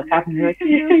like, well, what's happening? They're like,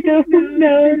 I don't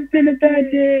know, it's been a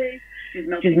bad day.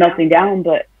 She's melting down,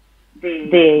 but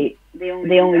they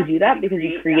only do that because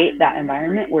you create that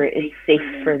environment where it's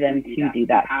safe for them to do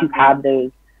that, to have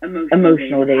those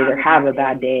emotional days or have a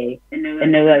bad day, and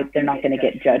know that they're not going to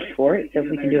get judged for it. So if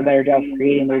we can do a better job of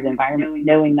creating those environments,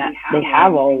 knowing that they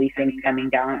have all these things coming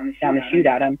down the chute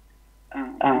at them,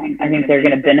 I think they're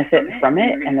going to benefit from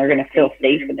it, and they're going to feel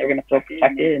safe, and they're going to feel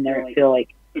protected, and they're going to feel like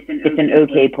it's an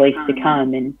okay place to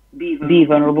come and be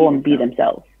vulnerable and be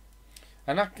themselves.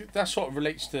 And that sort of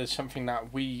relates to something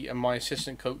that we and my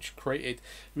assistant coach created.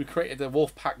 We created the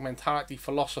Wolfpack mentality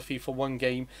philosophy for one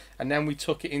game, and then we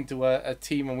took it into a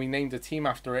team, and we named a team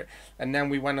after it. And then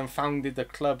we went and founded the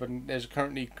club, and there's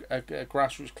currently a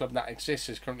grassroots club that exists.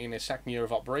 It's currently in its second year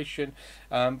of operation.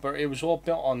 But it was all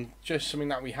built on just something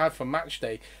that we had for match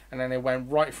day, and then it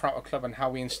went right throughout a club and how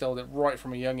we instilled it right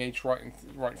from a young age, right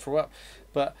through up.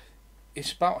 But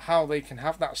it's about how they can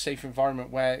have that safe environment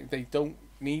where they don't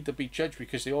need to be judged,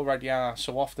 because they already are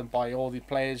so often by all the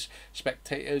players,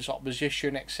 spectators,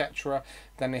 opposition, etc.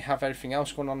 Then they have everything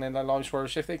else going on in their lives,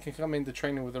 whereas if they can come into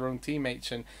training with their own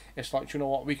teammates, and it's like, you know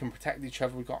what, we can protect each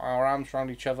other, we've got our arms around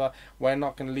each other, we're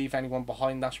not going to leave anyone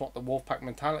behind, that's what the Wolfpack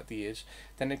mentality is,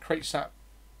 then it creates that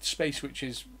space which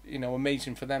is, you know,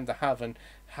 amazing for them to have, and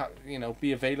you know,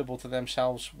 be available to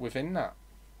themselves within that.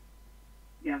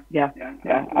 Yeah,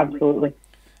 absolutely.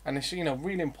 And it's, you know,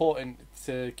 really important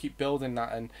to keep building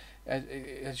that. And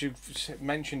as you've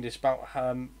mentioned, it's about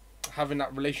having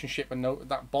that relationship and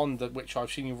that bond that which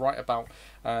I've seen you write about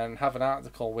and have an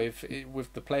article with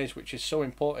the players, which is so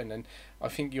important. And I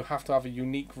think you have to have a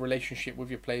unique relationship with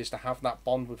your players to have that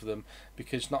bond with them,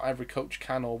 because not every coach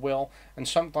can or will. And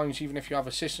sometimes even if you have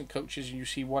assistant coaches and you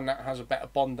see one that has a better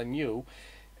bond than you,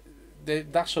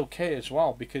 that's okay as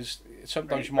well, because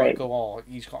sometimes you might go, oh,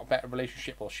 he's got a better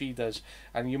relationship, or she does,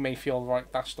 and you may feel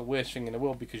like that's the worst thing in the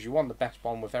world because you want the best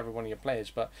bond with every one of your players.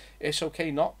 But it's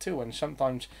okay not to, and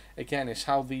sometimes again it's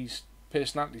how these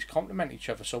personalities complement each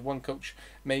other. So one coach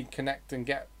may connect and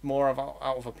get more out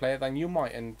of a player than you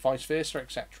might, and vice versa,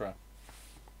 etc.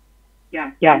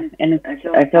 Yeah, and I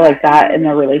feel like that in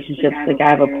the relationships. Like I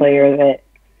have a player that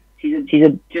she's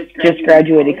just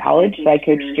graduated college, so I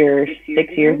coached her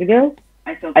 6 years ago.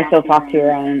 I still talk to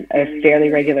her on a fairly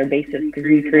regular basis because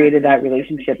we created that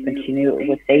relationship, and she knew it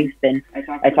was safe. And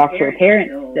I talk to her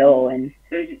parents still, and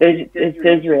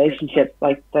those relationships,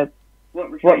 like that's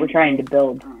what we're trying to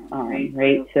build,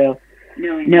 right? So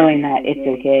knowing that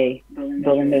it's okay,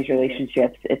 building those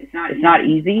relationships. It's not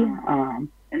easy, and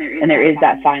there is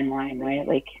that fine line, right?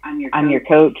 Like, I'm your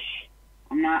coach.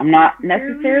 I'm not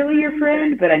necessarily your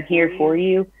friend, but I'm here for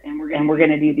you, and we're going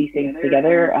to do these things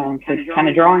together. So it's kind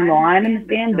of drawing the line in the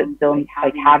sand, but still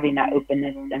like having that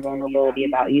openness and vulnerability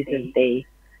about you, so that they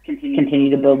continue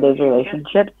to build those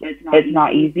relationships. It's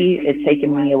not easy. It's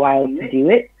taken me a while to do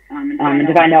it, and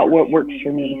to find out what works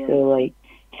for me. So like,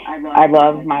 I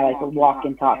love my like walk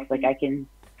and talks. Like, I can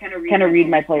kind of read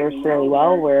my players fairly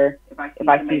well, where if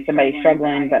I see somebody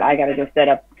struggling, but I got to go set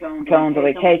up cones, or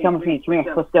like, hey, come with me, come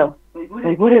here, let's go.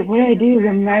 Like, what did I do?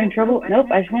 Am I in trouble? Nope,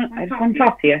 I just want to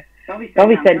talk to you. So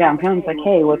we set down cones, like,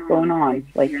 hey, what's going on?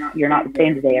 Like, you're not the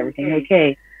same today, everything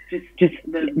okay? Just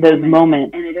those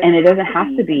moments, and it doesn't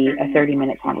have to be a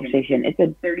 30-minute conversation. It's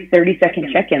a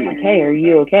 30-second check-in, like, hey, are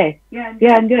you okay? Yeah,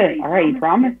 I'm good. All right, you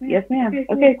promise? Yes, ma'am.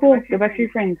 Okay, cool. Go back to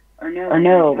your friends. Or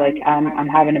no, like, I'm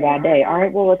having a bad day. All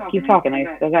right, well, let's keep talking.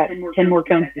 I still got 10 more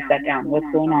cones to set down. What's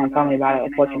going on? Tell me about it.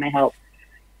 Like, what can I help?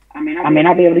 I may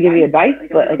not be able to give you advice,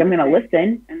 but like, I'm going to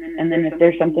listen. And then if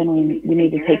there's something we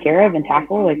need to take care of and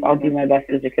tackle, like, I'll do my best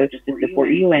as a coach to support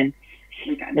you. And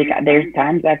like, there's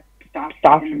times I've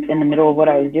stopped in the middle of what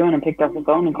I was doing and picked up the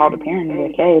phone and called a parent and be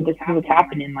like, hey, this is what's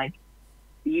happening. Like,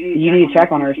 you need to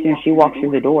check on her as soon as she walks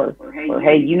through the door. Or,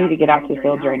 hey, you need to get out to the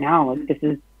fields right now. Like,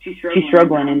 she's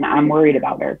struggling and I'm worried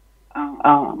about her.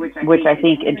 Which I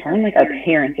think in turn, like, our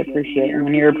parents appreciate. And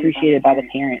when you're appreciated by the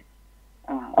parents,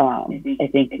 I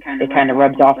think it kind of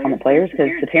rubs off on the players,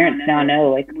 because the parents now know,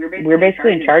 like, we're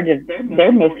basically in charge of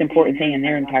their most important thing in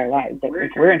their entire lives. Like,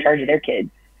 we're in charge of their kids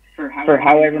for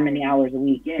however many hours a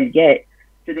week you get.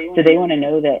 So they want to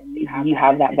know that you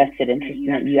have that vested interest and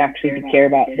that you actually care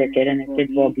about their kid and their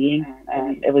kid's well-being.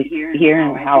 At least here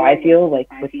and how I feel, like,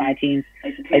 with my teams,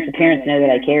 like, the parents know that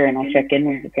I care, and I'll check in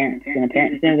with the parents, and the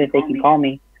parents know that they can call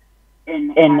me.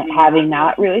 And having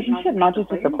that relationship, not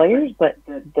just with the players, but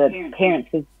the parents,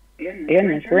 because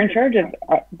we're in charge of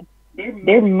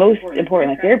their most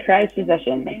important, like, their prized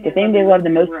possession, like, the thing they love the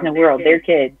most in the world, their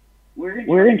kids.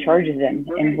 We're in charge of them,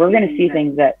 and we're going to see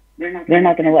things that they're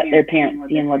not going to let their parents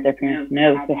see and let their parents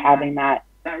know. So having that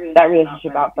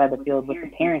relationship outside the field with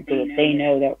the parents, so that they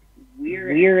know that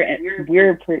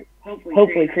we're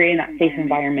hopefully creating that safe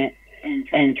environment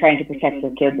and trying to protect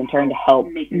their kids and trying to help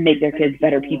make their kids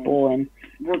better people and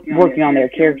working on their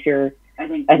character, I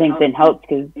think then helps,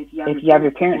 because if you have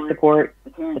your parents' support,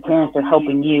 the parents are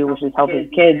helping you, which is helping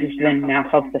the kids, which then now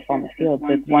helps us on the field. So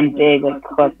it's one big, like,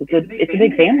 club. It's a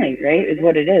big family, right? Is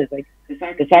what it is. Like,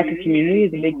 the soccer community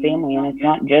is a big family, and it's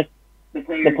not just the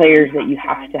players that you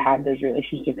have to have those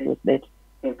relationships with.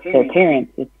 It's their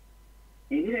parents. It's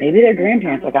maybe their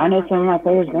grandparents. Like, I know some of my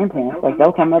players' grandparents. Like,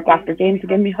 they'll come up after games to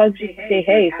give me hugs just to say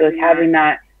hey. So it's having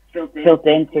that built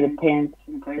into the parents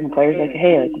and the players, like,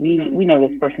 hey, like, we know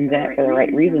this person's in it for the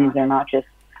right reasons. They're not just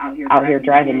out here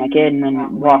driving my kid and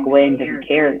then walk away and doesn't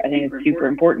care. I think it's super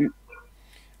important.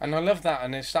 And I love that,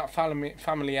 and it's that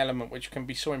family element which can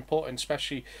be so important,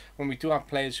 especially when we do have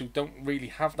players who don't really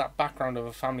have that background of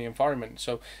a family environment.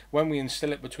 So when we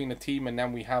instill it between a team and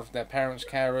then we have their parents,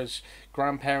 carers,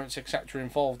 grandparents, etc.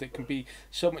 involved, it can be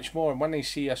so much more. And when they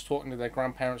see us talking to their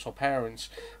grandparents or parents,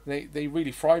 they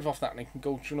really thrive off that, and they can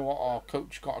go, do you know what, our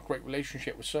coach got a great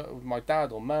relationship with my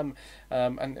dad or mum,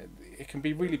 and it can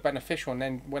be really beneficial. And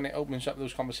then when it opens up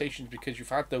those conversations, because you've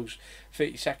had those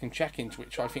 30-second check-ins,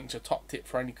 which I think is a top tip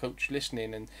for any coach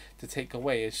listening and to take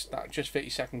away, is that just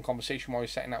 30-second conversation while you're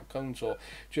setting out cones, or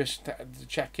just to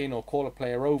check in or call a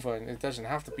player over. And it doesn't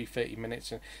have to be 30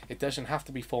 minutes, and it doesn't have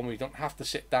to be formal. You don't have to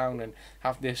sit down and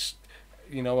have this,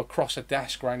 you know, across a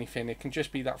desk or anything. It can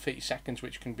just be that 30 seconds,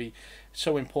 which can be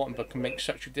so important but can make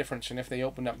such a difference. And if they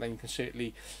open up, then you can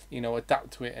certainly, you know,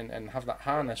 adapt to it and have that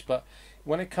harness. But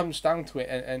when it comes down to it,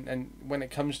 and when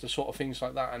it comes to sort of things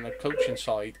like that and the coaching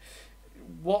side,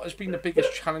 what has been the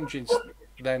biggest challenges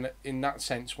then in that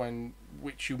sense,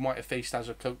 which you might have faced as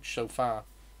a coach so far?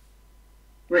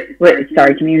 Wait,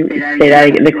 sorry, can you say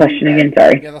that, the question again?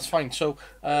 Sorry. Yeah, that's fine. So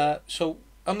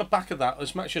on the back of that,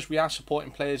 as much as we are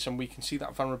supporting players and we can see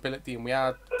that vulnerability and we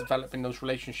are developing those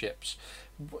relationships,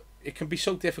 it can be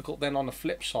so difficult then on the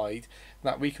flip side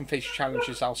that we can face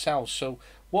challenges ourselves. So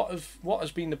what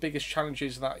has been the biggest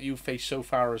challenges that you've faced so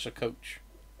far as a coach?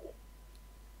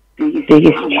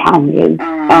 Biggest challenges?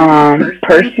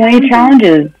 Personally,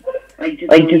 challenges, like,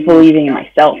 just believing in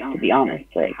myself, to be honest.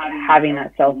 Like, having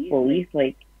that self-belief.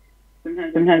 Like,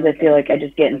 sometimes I feel like I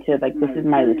just get into, like, this is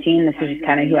my routine, this is just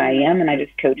kind of who I am, and I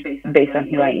just coach based on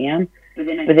who I am.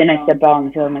 But then I step out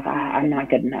and feel like, I'm not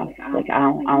good enough. Like, I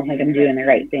don't think I'm doing the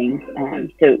right things.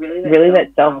 So really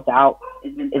that self-doubt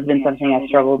has been something I've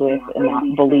struggled with, and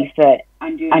that belief that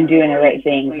I'm doing the right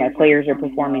things, my players are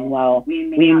performing well.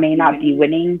 We may not be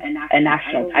winning a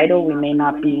national title, we may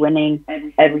not be winning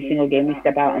every single game we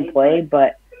step out and play,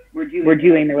 but we're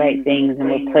doing the right things and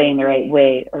we're playing the right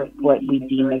way, or what we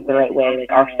deem as the right way,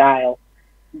 like our style.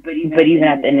 But even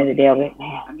at the end of the day, I'll be like,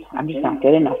 man, I'm just not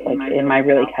good enough. Like, am I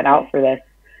really cut out for this?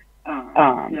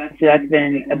 So that's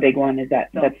been a big one, is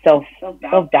that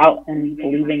self-doubt and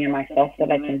believing in myself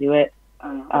that I can do it.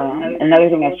 Another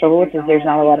thing I struggle with is there's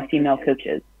not a lot of female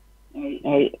coaches.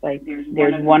 Right? Like,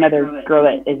 there's one other girl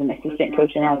that is an assistant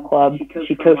coach in our club.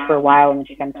 She coached for a while and then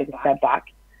she kind of took a step back.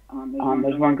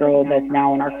 There's one girl that's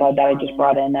now in our club that I just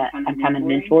brought in that I'm kind of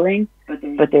mentoring,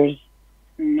 but there's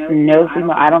no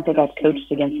female. I don't think I've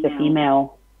coached against a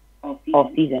female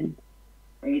all season.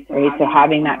 Right? So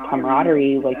having that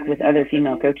camaraderie, like, with other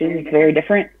female coaches, it's very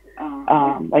different.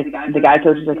 Like, the guy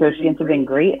coaches I coached against have been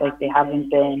great. Like, they haven't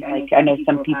been, like, I know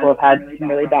some people have had some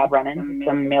really bad run-ins with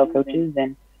some male coaches,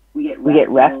 and we get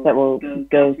refs that will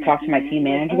go talk to my team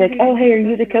manager, like, oh, hey, are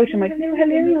you the coach? I'm like, no,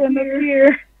 hello, I'm over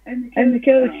here. I'm the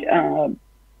coach.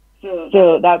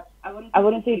 So that's, I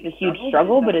wouldn't say it's a huge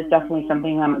struggle, but it's definitely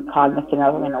something I'm cognizant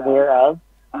of and aware of.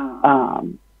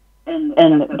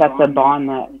 And that's a bond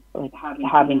that, like,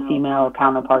 having female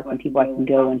counterparts and people I can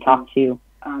go and talk to,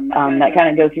 that kind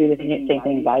of go through the same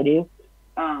things I do,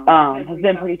 has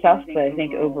been pretty tough. But I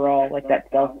think overall, like, that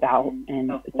self-doubt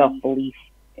and self-belief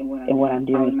in what I'm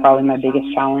doing is probably my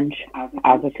biggest challenge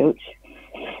as a coach.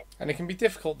 And it can be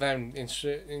difficult then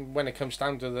when it comes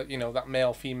down to that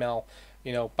male-female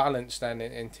balance then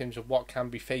in terms of what can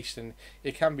be faced, and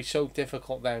it can be so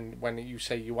difficult then when you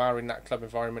say you are in that club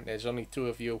environment, there's only two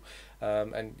of you,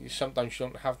 and sometimes you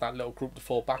don't have that little group to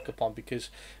fall back upon,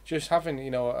 because just having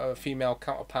a female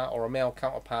counterpart or a male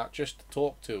counterpart just to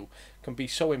talk to can be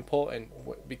so important,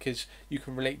 because you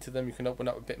can relate to them, you can open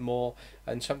up a bit more,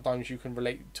 and sometimes you can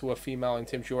relate to a female in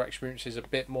terms of your experiences a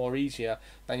bit more easier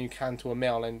than you can to a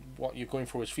male, and what you're going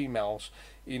through as females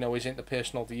is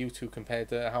interpersonal to you two compared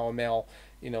to how a male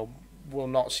will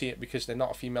not see it, because they're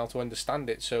not a female, to understand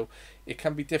it. So it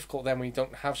can be difficult then when you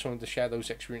don't have someone to share those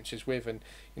experiences with, and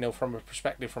from a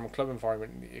perspective, from a club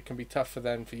environment, it can be tough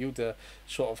for you to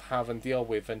sort of have and deal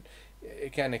with. And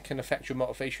again, it can affect your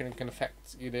motivation, and can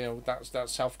affect that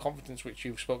self-confidence which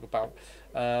you've spoke about,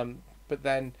 but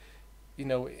then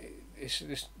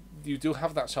it's you do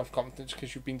have that self-confidence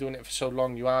because you've been doing it for so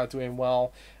long, you are doing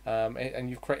well, and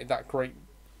you've created that great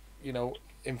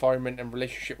environment and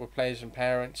relationship with players and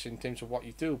parents in terms of what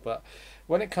you do. But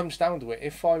when it comes down to it,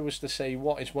 if I was to say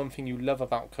what is one thing you love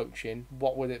about coaching,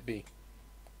 what would it be?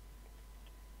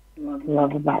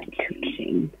 Love about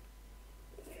coaching.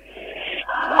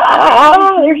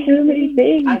 There's so many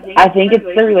things. I think it's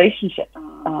the relationship.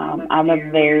 I'm a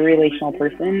very relational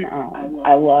person.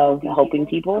 I love helping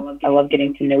people. I love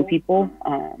getting to know people.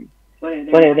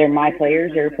 Whether they're my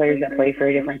players or players that play for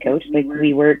a different coach. Like,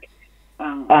 we work,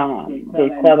 the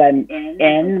club I'm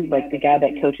in, like, the guy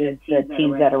that coaches the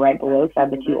teams that are right below, so I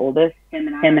have the two oldest. Him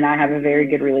and I have a very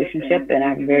good relationship, and I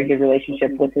have a very good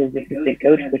relationship with his assistant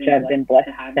coach, which I've been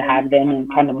blessed to have them in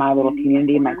kind of my little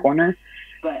community in my corner.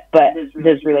 But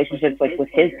those relationships, like, with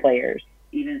his players,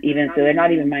 even so they're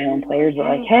not even my own players, but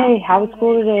like, hey, how was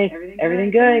school today?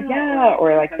 Everything good? Yeah.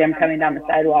 Or like them coming down the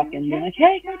sidewalk and being like,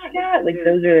 hey, Coach Kat. Like,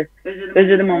 those are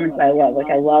the moments I love.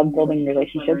 Like, I love building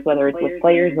relationships, whether it's with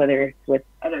players, whether it's with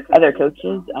other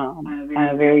coaches. I'm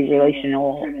a very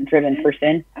relational driven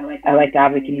person. I like to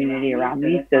have a community around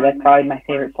me, so that's probably my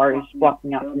favorite part, is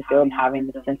walking out to the field and having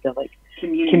this sense of, like,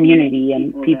 community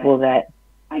and people that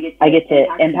I get to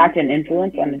impact and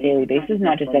influence on a daily basis,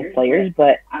 not just as players,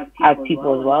 but as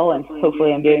people as well. And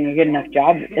hopefully I'm doing a good enough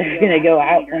job that they're going to go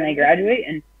out when they graduate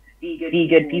and be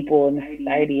good people in the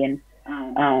society. And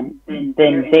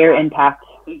then their impact,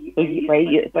 right?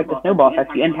 It's like the snowball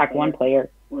effect. You impact one player,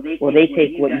 well, they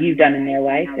take what you've done in their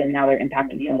life, and now they're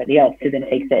impacting somebody else who then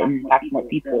takes it and impacts more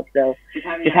people. So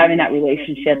just having that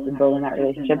relationship and building that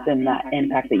relationship and that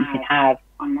impact that you can have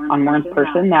on one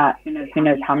person, that who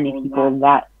knows how many people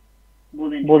that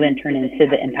will then turn into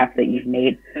the impact that you've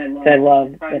made.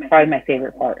 So that's probably my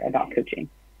favorite part about coaching.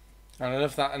 And I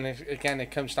love that. And again, it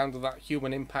comes down to that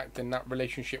human impact and that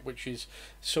relationship, which is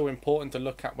so important to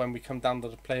look at when we come down to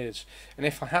the players. And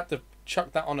if I had to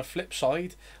chuck that on a flip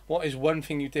side, what is one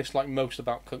thing you dislike most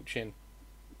about coaching?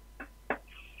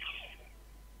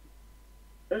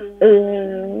 That's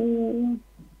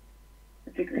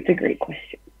a great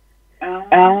question.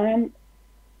 I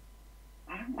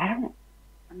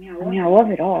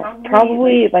love it all.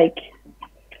 Probably, like,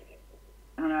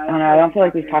 I don't know, I don't feel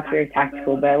like we've talked very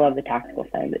tactical, but I love the tactical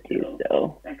side of it too.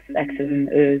 So X's and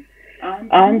O's.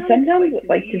 Sometimes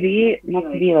like to be not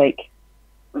to be like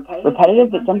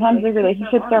repetitive, but sometimes the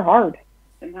relationships are hard.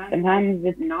 Sometimes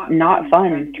it's not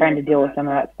fun trying to deal with some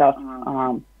of that stuff.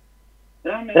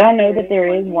 But I know that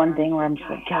there is one thing where I'm just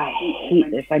like, God, I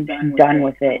hate this. I'm just done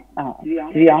with it.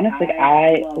 To be honest, like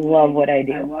I love what I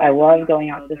do. I love going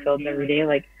out to the fields every day.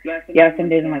 Like, yeah, some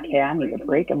days I'm like, hey, I need a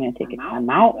break. I'm gonna take a time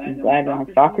out. I'm glad I don't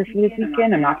have soccer for this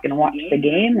weekend. I'm not gonna watch the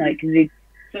game. Like, 'cause it's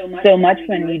so much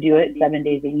when you do it 7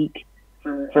 days a week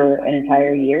for an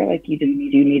entire year. Like, you just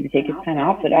do need to take a time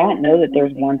out. But I don't know that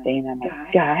there's one thing that I'm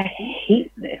like, God, I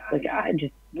hate this. Like, I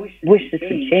just wish this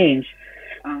could change.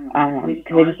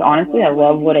 Because I just honestly, I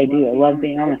love what I do. I love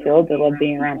being on the field. I love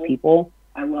being around people.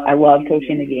 I love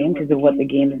coaching the game because of what the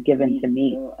game has given to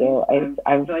me. So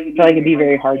I feel like it'd be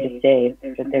very hard to say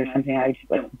that there's something I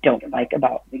just like don't like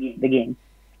about the game.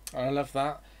 I love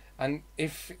that. And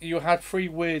if you had 3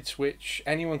 words which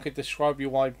anyone could describe you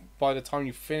by the time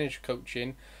you finish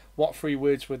coaching, what 3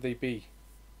 words would they be?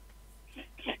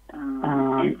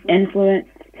 Influence,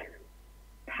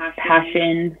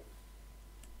 passion,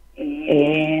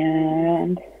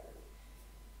 and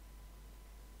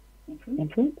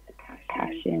influence,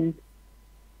 passion,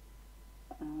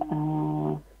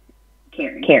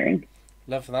 caring.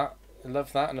 Love that. And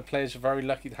the players are very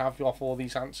lucky to have you off all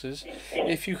these answers.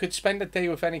 If you could spend a day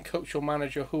with any coach or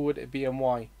manager, who would it be and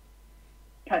why?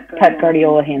 Pep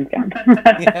Guardiola, hands down.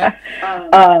 Yeah.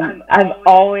 I've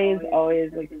always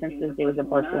like since his days at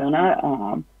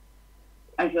Barcelona.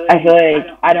 I feel like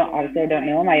I don't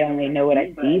know him. I only know what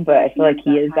I see, but I feel like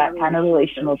he is that kind of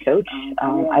relational coach.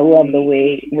 I love the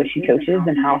way which he coaches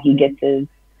and how he gets his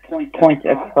points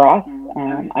across.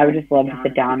 I would just love to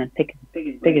sit down and pick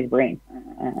his brain.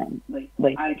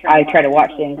 Like I try to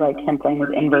watch things like him playing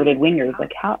with inverted wingers.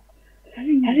 Like how do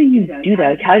you do that?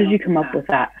 Like, how did you come up with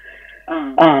that?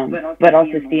 But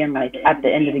also seeing like at the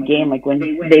end of the game, like when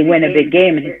they win a big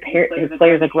game and his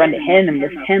players like run to him and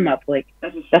lift him up, like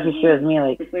that's what shows me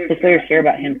like his players care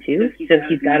about him too. So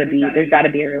there's got to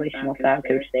be a relational style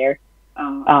coach there.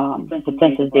 But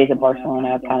since his days at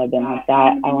Barcelona, I've kind of been like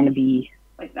that. I want to be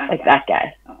like that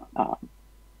guy.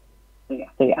 So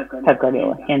yeah, Pep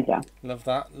Guardiola, hands down. Love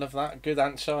that. Good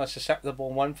answer. A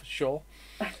susceptible one for sure.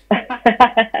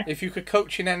 If you could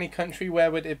coach in any country, where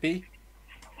would it be?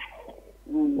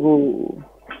 Ooh.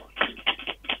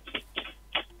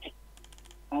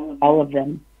 All of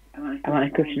them. I want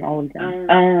to coach in all of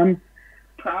them.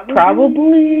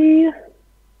 Probably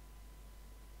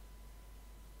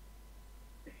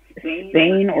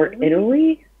Spain or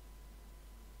Italy.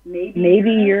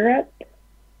 Maybe Europe.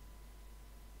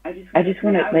 I just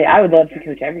want to. Like, I would love to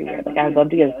coach everywhere. Like, I would love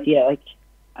to go see it. Like,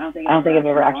 I don't think I've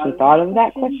ever actually thought of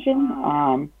that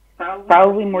question.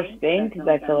 Probably more Spain because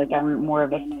I feel like I'm more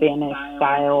of a Spanish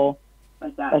style.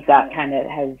 Like that kind of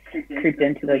has creeped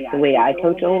into like the way I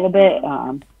coach a little bit.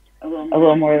 A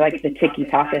little more like the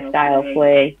tiki-taka style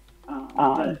play,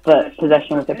 but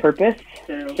possession with a purpose.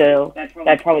 So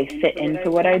that'd probably fit into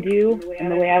what I do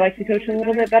and the way I like to coach a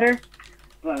little bit better.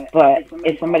 But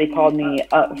if somebody called me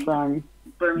up from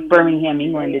Birmingham,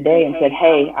 England today and said,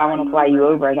 hey, I want to fly you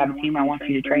over. I got a team I want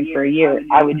you to train for a year.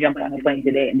 I would jump on a plane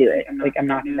today and do it. Like, I'm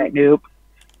not like, nope.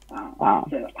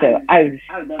 So I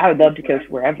would love to coach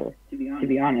wherever, to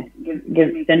be honest.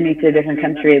 Send me to a different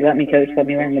country, let me coach, let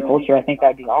me learn the culture. I think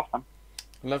that'd be awesome.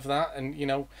 Love that. And, you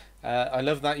know, I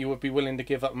love that you would be willing to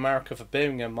give up America for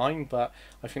Birmingham, mine, but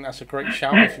I think that's a great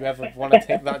shout if you ever want to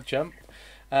take that jump.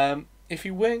 If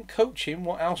you weren't coaching,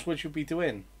 what else would you be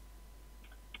doing?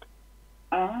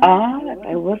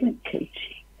 I wasn't coaching.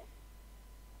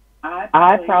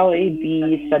 I'd probably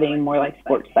be studying more like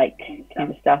sports psych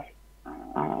kind of stuff.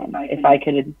 If I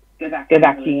could go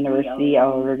back to university, I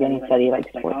was going to study like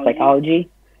sports psychology.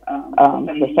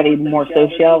 If I studied more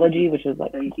sociology, which was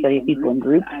like study people in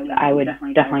groups, I would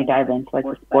definitely dive into like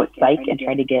the sports psych and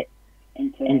try to get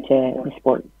into the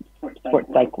sports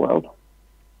psych world.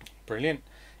 Brilliant.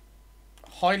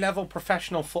 High-level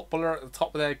professional footballer at the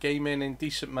top of their game in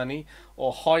decent money,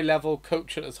 or high-level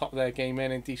coach at the top of their game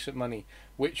in decent money?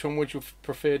 Which one would you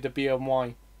prefer to be and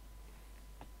why?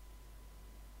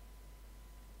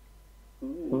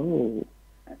 Ooh,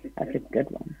 that's a good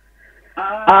one.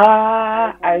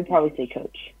 I would probably say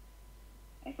coach.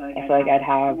 I feel like I'd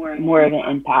have more of an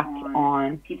impact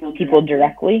on people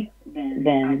directly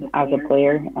than as a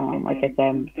player. Like I said,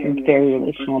 I'm a very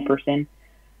relational person.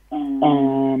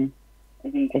 I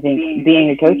think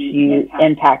being a coach, you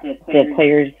impact the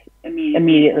players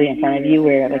immediately in front of you,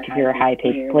 where like if you're a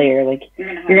high-paced player, like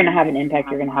you're going to have an impact,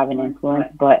 you're going to have an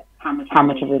influence, but how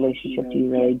much of a relationship do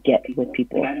you really get with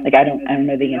people? Like, I don't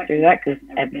know the answer to that because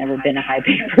I've never been a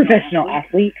high-paid professional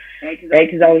athlete, right?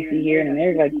 Because obviously here in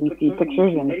America, like, we see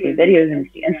pictures and we see videos and we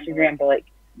see Instagram, but like,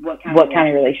 what kind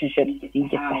of relationships do you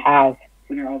get to have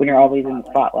when you're always in the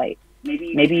spotlight?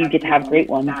 Maybe you get to have great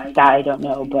ones. That I don't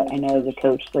know, but I know as a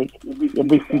coach, like, at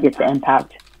least you get to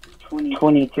impact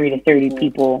 23 to 30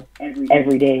 people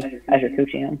every day as you're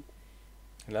coaching them.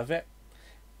 Love it.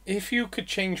 If you could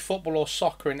change football or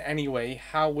soccer in any way,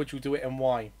 how would you do it and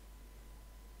why?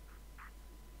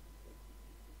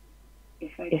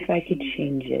 If I could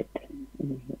change it,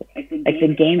 like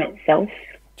the game itself?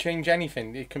 Change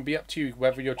anything. It can be up to you,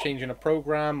 whether you're changing a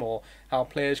program or how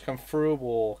players come through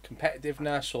or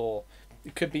competitiveness, or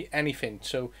it could be anything.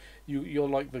 So you're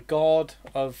like the god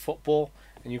of football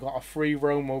and you've got a free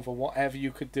roam over whatever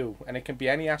you could do. And it can be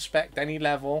any aspect, any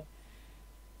level.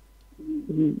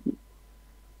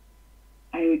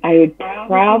 I would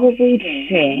probably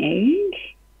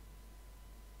change.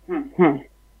 That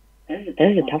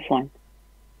is a tough one.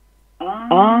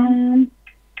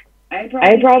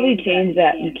 I'd probably change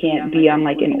that you can't be on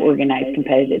like an organized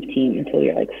competitive team until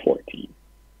you're like 14.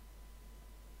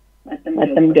 Let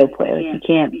them go play. Like,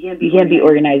 you can't be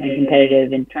organized and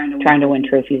competitive and trying to win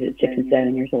trophies at 6 and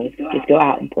 7 years old. Just go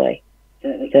out and play. So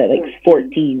like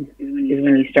 14 is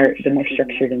when you start the more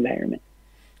structured environment.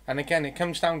 And again, it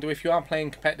comes down to if you are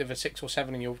playing competitive at 6 or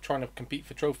 7 and you're trying to compete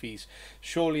for trophies,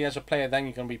 surely as a player then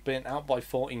you're going to be burnt out by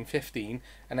 14, 15,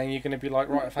 and then you're going to be like,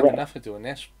 right, I've had enough of doing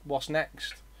this. What's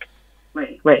next?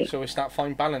 Right. So it's that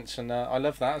fine balance, and I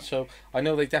love that. So I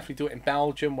know they definitely do it in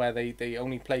Belgium, where they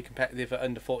only play competitive at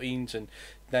under 14s, and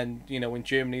then, you know, in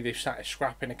Germany they've started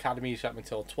scrapping academies up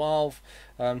until 12.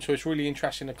 So it's really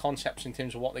interesting, the concepts in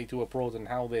terms of what they do abroad and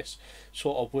how this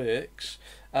sort of works.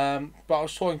 But I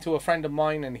was talking to a friend of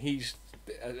mine, and he's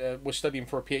was studying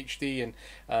for a PhD,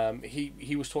 and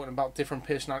he was talking about different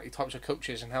personality types of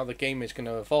coaches and how the game is going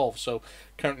to evolve. So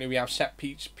currently we have set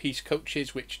piece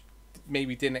coaches, which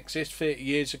maybe didn't exist 30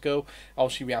 years ago.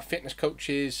 Obviously we have fitness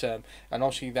coaches, and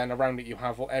obviously then around it you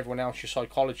have everyone else, your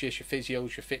psychologists, your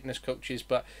physios, your fitness coaches.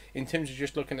 But in terms of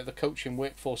just looking at the coaching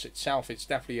workforce itself, it's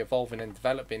definitely evolving and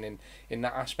developing in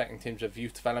that aspect in terms of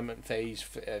youth development phase,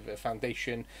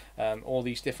 foundation, all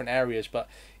these different areas. But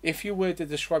if you were to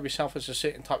describe yourself as a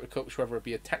certain type of coach, whether it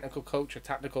be a technical coach, a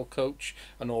tactical coach,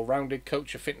 an all-rounded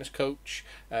coach, a fitness coach,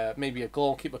 maybe a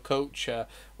goalkeeper coach,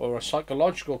 or a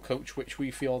psychological coach, which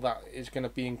we feel that is going to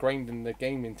be ingrained in the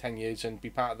game in 10 years and be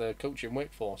part of the coaching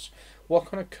workforce, what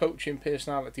kind of coaching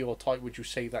personality or type would you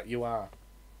say that you are?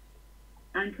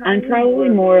 I'm probably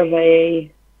more of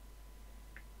a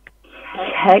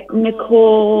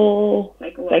technical,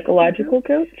 psychological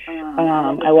coach.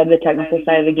 I love the technical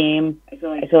side of the game. I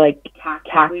feel like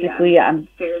tactically I'm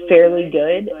fairly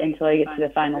good until I get to the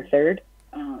final third.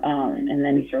 And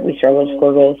then we struggle to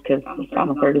score goals because the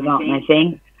final third is not my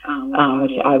thing,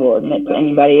 which I will admit to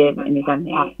anybody anytime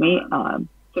they ask me.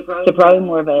 So probably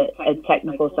more of a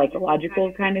technical,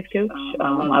 psychological kind of coach.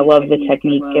 I love the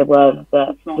technique. I love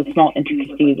the small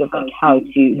intricacies of like how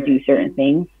to do certain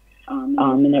things.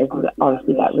 And there's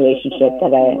obviously that relationship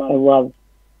that I love.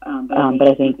 But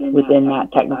I think within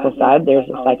that technical side, there's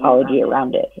a psychology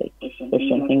around it. Like, there's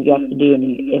certain things you have to do, and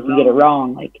if you get it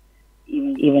wrong, like,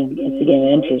 even it's a game of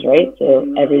inches, right?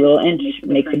 So every little inch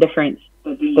makes a difference.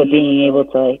 But being able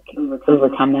to like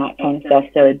overcome that kind of stuff,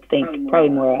 so I'd think probably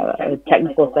more a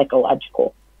technical,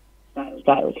 psychological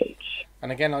style coach.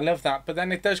 And again, I love that. But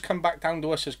then it does come back down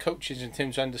to us as coaches in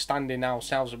terms of understanding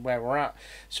ourselves and where we're at.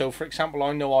 So, for example,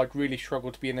 I know I'd really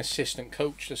struggle to be an assistant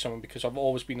coach to someone because I've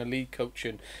always been a lead coach,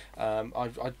 and I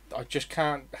just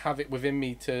can't have it within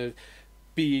me to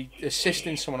be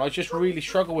assisting someone. I just really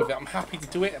struggle with it. I'm happy to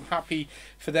do it. I'm happy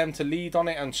for them to lead on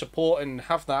it and support and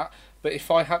have that. But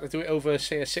if I had to do it over,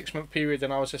 say, a 6-month period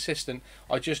and I was assistant,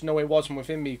 I just know it wasn't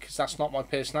within me because that's not my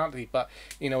personality. But,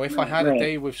 you know, if I had a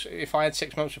day with, if I had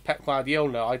 6 months with Pep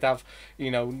Guardiola, I'd have,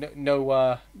 you know,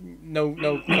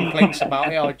 no complaints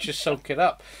about it. I'd just soak it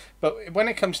up. But when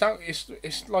it comes down,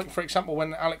 it's like, for example,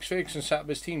 when Alex Ferguson set up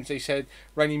his teams, they said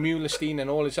Rennie Muhlestein and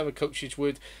all his other coaches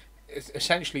would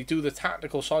essentially do the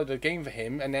tactical side of the game for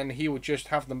him, and then he would just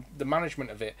have the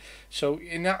management of it. So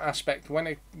in that aspect, when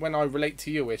I relate to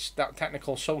you, it's that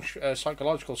technical, social,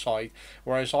 psychological side,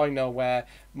 whereas I know where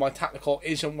my tactical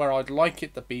isn't where I'd like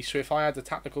it to be. So if I had a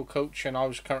tactical coach and I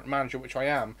was current manager, which I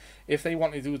am, if they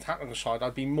wanted to do the tactical side,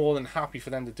 I'd be more than happy for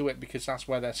them to do it because that's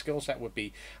where their skill set would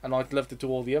be, and I'd love to do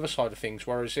all the other side of things.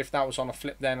 Whereas if that was on a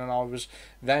flip then, and I was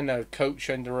then a coach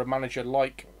under a manager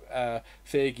like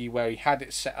Fergie, where he had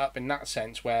it set up in that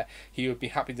sense, where he would be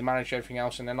happy to manage everything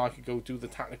else, and then I could go do the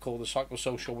tactical, the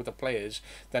psychosocial with the players,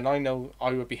 then I know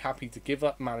I would be happy to give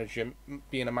up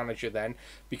being a manager then,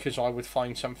 because I would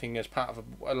find something as part of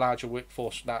a larger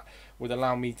workforce that would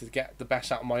allow me to get the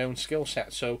best out of my own skill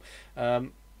set. So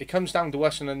it comes down to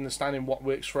us and understanding what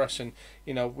works for us, and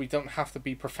we don't have to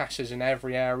be professors in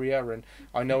every area. And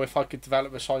I know if I could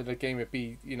develop a side of the game, it'd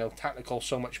be tactical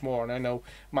so much more. And I know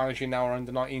managing now our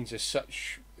under-19s is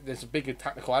there's a bigger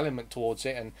tactical element towards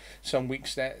it, and some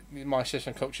weeks that my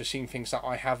assistant coach has seen things that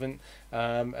I haven't,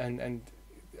 and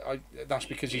that's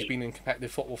because he's been in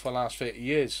competitive football for the last 30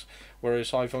 years,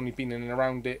 whereas I've only been in and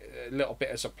around it a little bit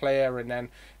as a player, and then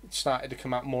it started to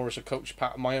come out more as a coach,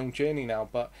 part of my own journey now.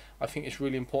 But I think it's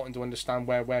really important to understand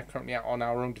where we're currently at on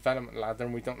our own development ladder,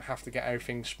 and we don't have to get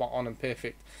everything spot on and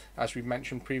perfect, as we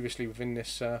mentioned previously within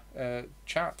this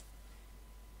chat.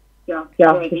 Yeah,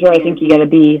 for sure. I think you got to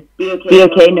be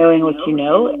okay knowing what you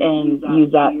know and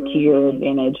use that to your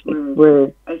advantage.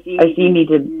 I see you need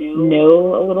to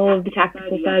know a little of the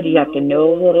tactical side. You have to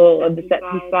know a little of the set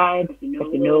piece side. You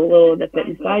have to know a little of the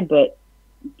fitness side, but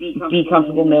be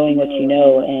comfortable knowing what you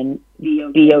know and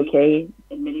be okay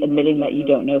admitting that you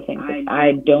don't know things. Like,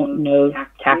 I don't know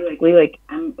tactically. Like,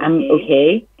 I'm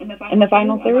okay in the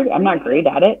final third. I'm not great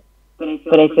at it,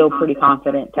 but I feel pretty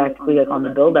confident tactically, like on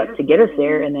the build up to get us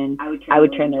there, and then I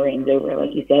would turn the reins over,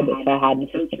 like you said. If I had an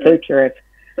assistant coach, or if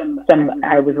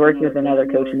I was working with another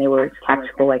coach and they were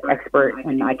tactical like expert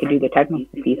and I could do the technical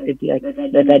piece, it'd be like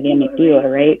the dynamic duo,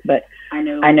 right? But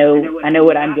I know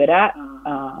what I'm good at,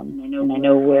 and I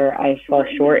know where I fall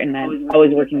short, and I'm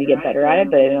always working to get better at it.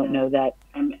 But I don't know that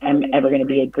I'm ever going to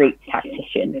be a great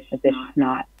tactician. It's just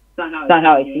not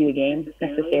how I see the game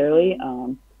necessarily.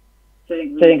 So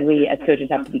I think we as coaches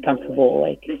have to be comfortable,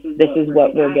 like, this is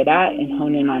what we're good at, and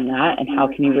hone in on that, and how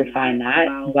can you refine that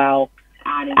while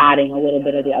adding a little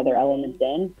bit of the other elements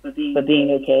in, but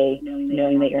being okay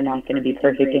knowing that you're not going to be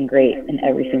perfect and great in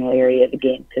every single area of the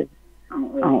game, because I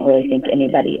don't really think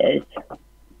anybody is.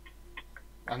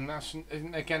 And that's,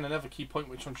 again, another key point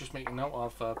which I'm just making note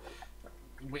of,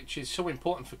 which is so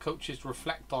important for coaches to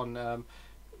reflect on,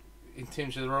 in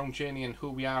terms of their own journey and who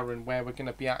we are and where we're going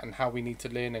to be at and how we need to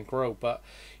learn and grow. But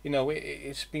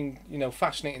it's been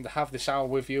fascinating to have this hour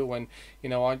with you, and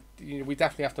we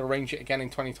definitely have to arrange it again in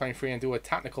 2023 and do a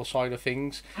tactical side of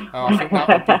things. I think that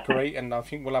would be great, and I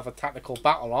think we'll have a tactical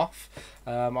battle off.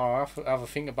 I'll have a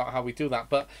think about how we do that.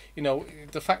 But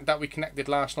the fact that we connected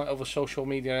last night over social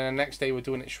media and the next day we're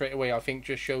doing it straight away, I think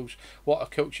just shows what a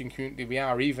coaching community we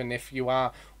are, even if you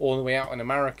are all the way out in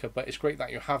America. But it's great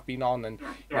that you have been on, and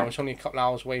it's only a couple of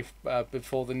hours away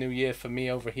before the new year for me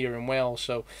over here in Wales.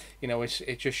 So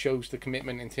it just shows the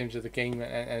commitment in terms of the game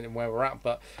and where we're at.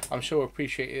 But I'm so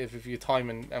appreciative of your time,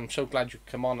 and I'm so glad you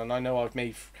could come on. And I know I've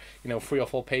made 3 or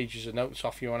 4 pages of notes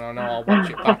off you, and I know I'll watch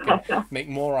it back and make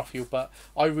more off you. But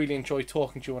I really enjoyed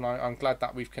talking to you, and I'm glad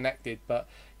that we've connected. But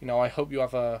I hope you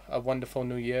have a wonderful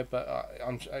new year. But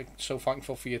I'm so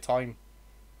thankful for your time.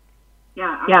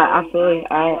 Yeah, absolutely.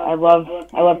 I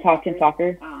love talking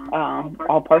soccer,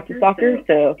 all parts of soccer.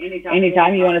 So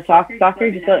anytime you want to talk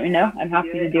soccer, just let me know. I'm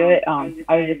happy to do it.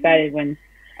 I was excited when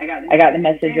I got the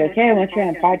message, okay, I want you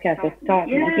on a podcast, let's talk.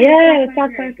 I'm like, yeah, let's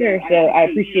talk soccer. So I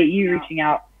appreciate you reaching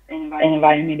out and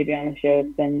inviting me to be on the show.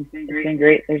 It's been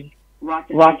great. There's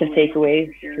lots of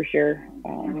takeaways for sure,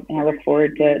 and I look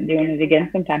forward to doing it again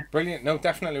sometime. Brilliant. No,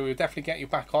 definitely, we'll definitely get you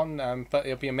back on, but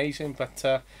it'll be amazing.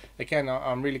 But again,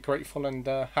 I'm really grateful, and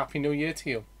Happy New Year to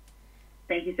you.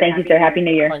 Thank you, sir. Happy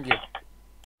New Year. Thank you.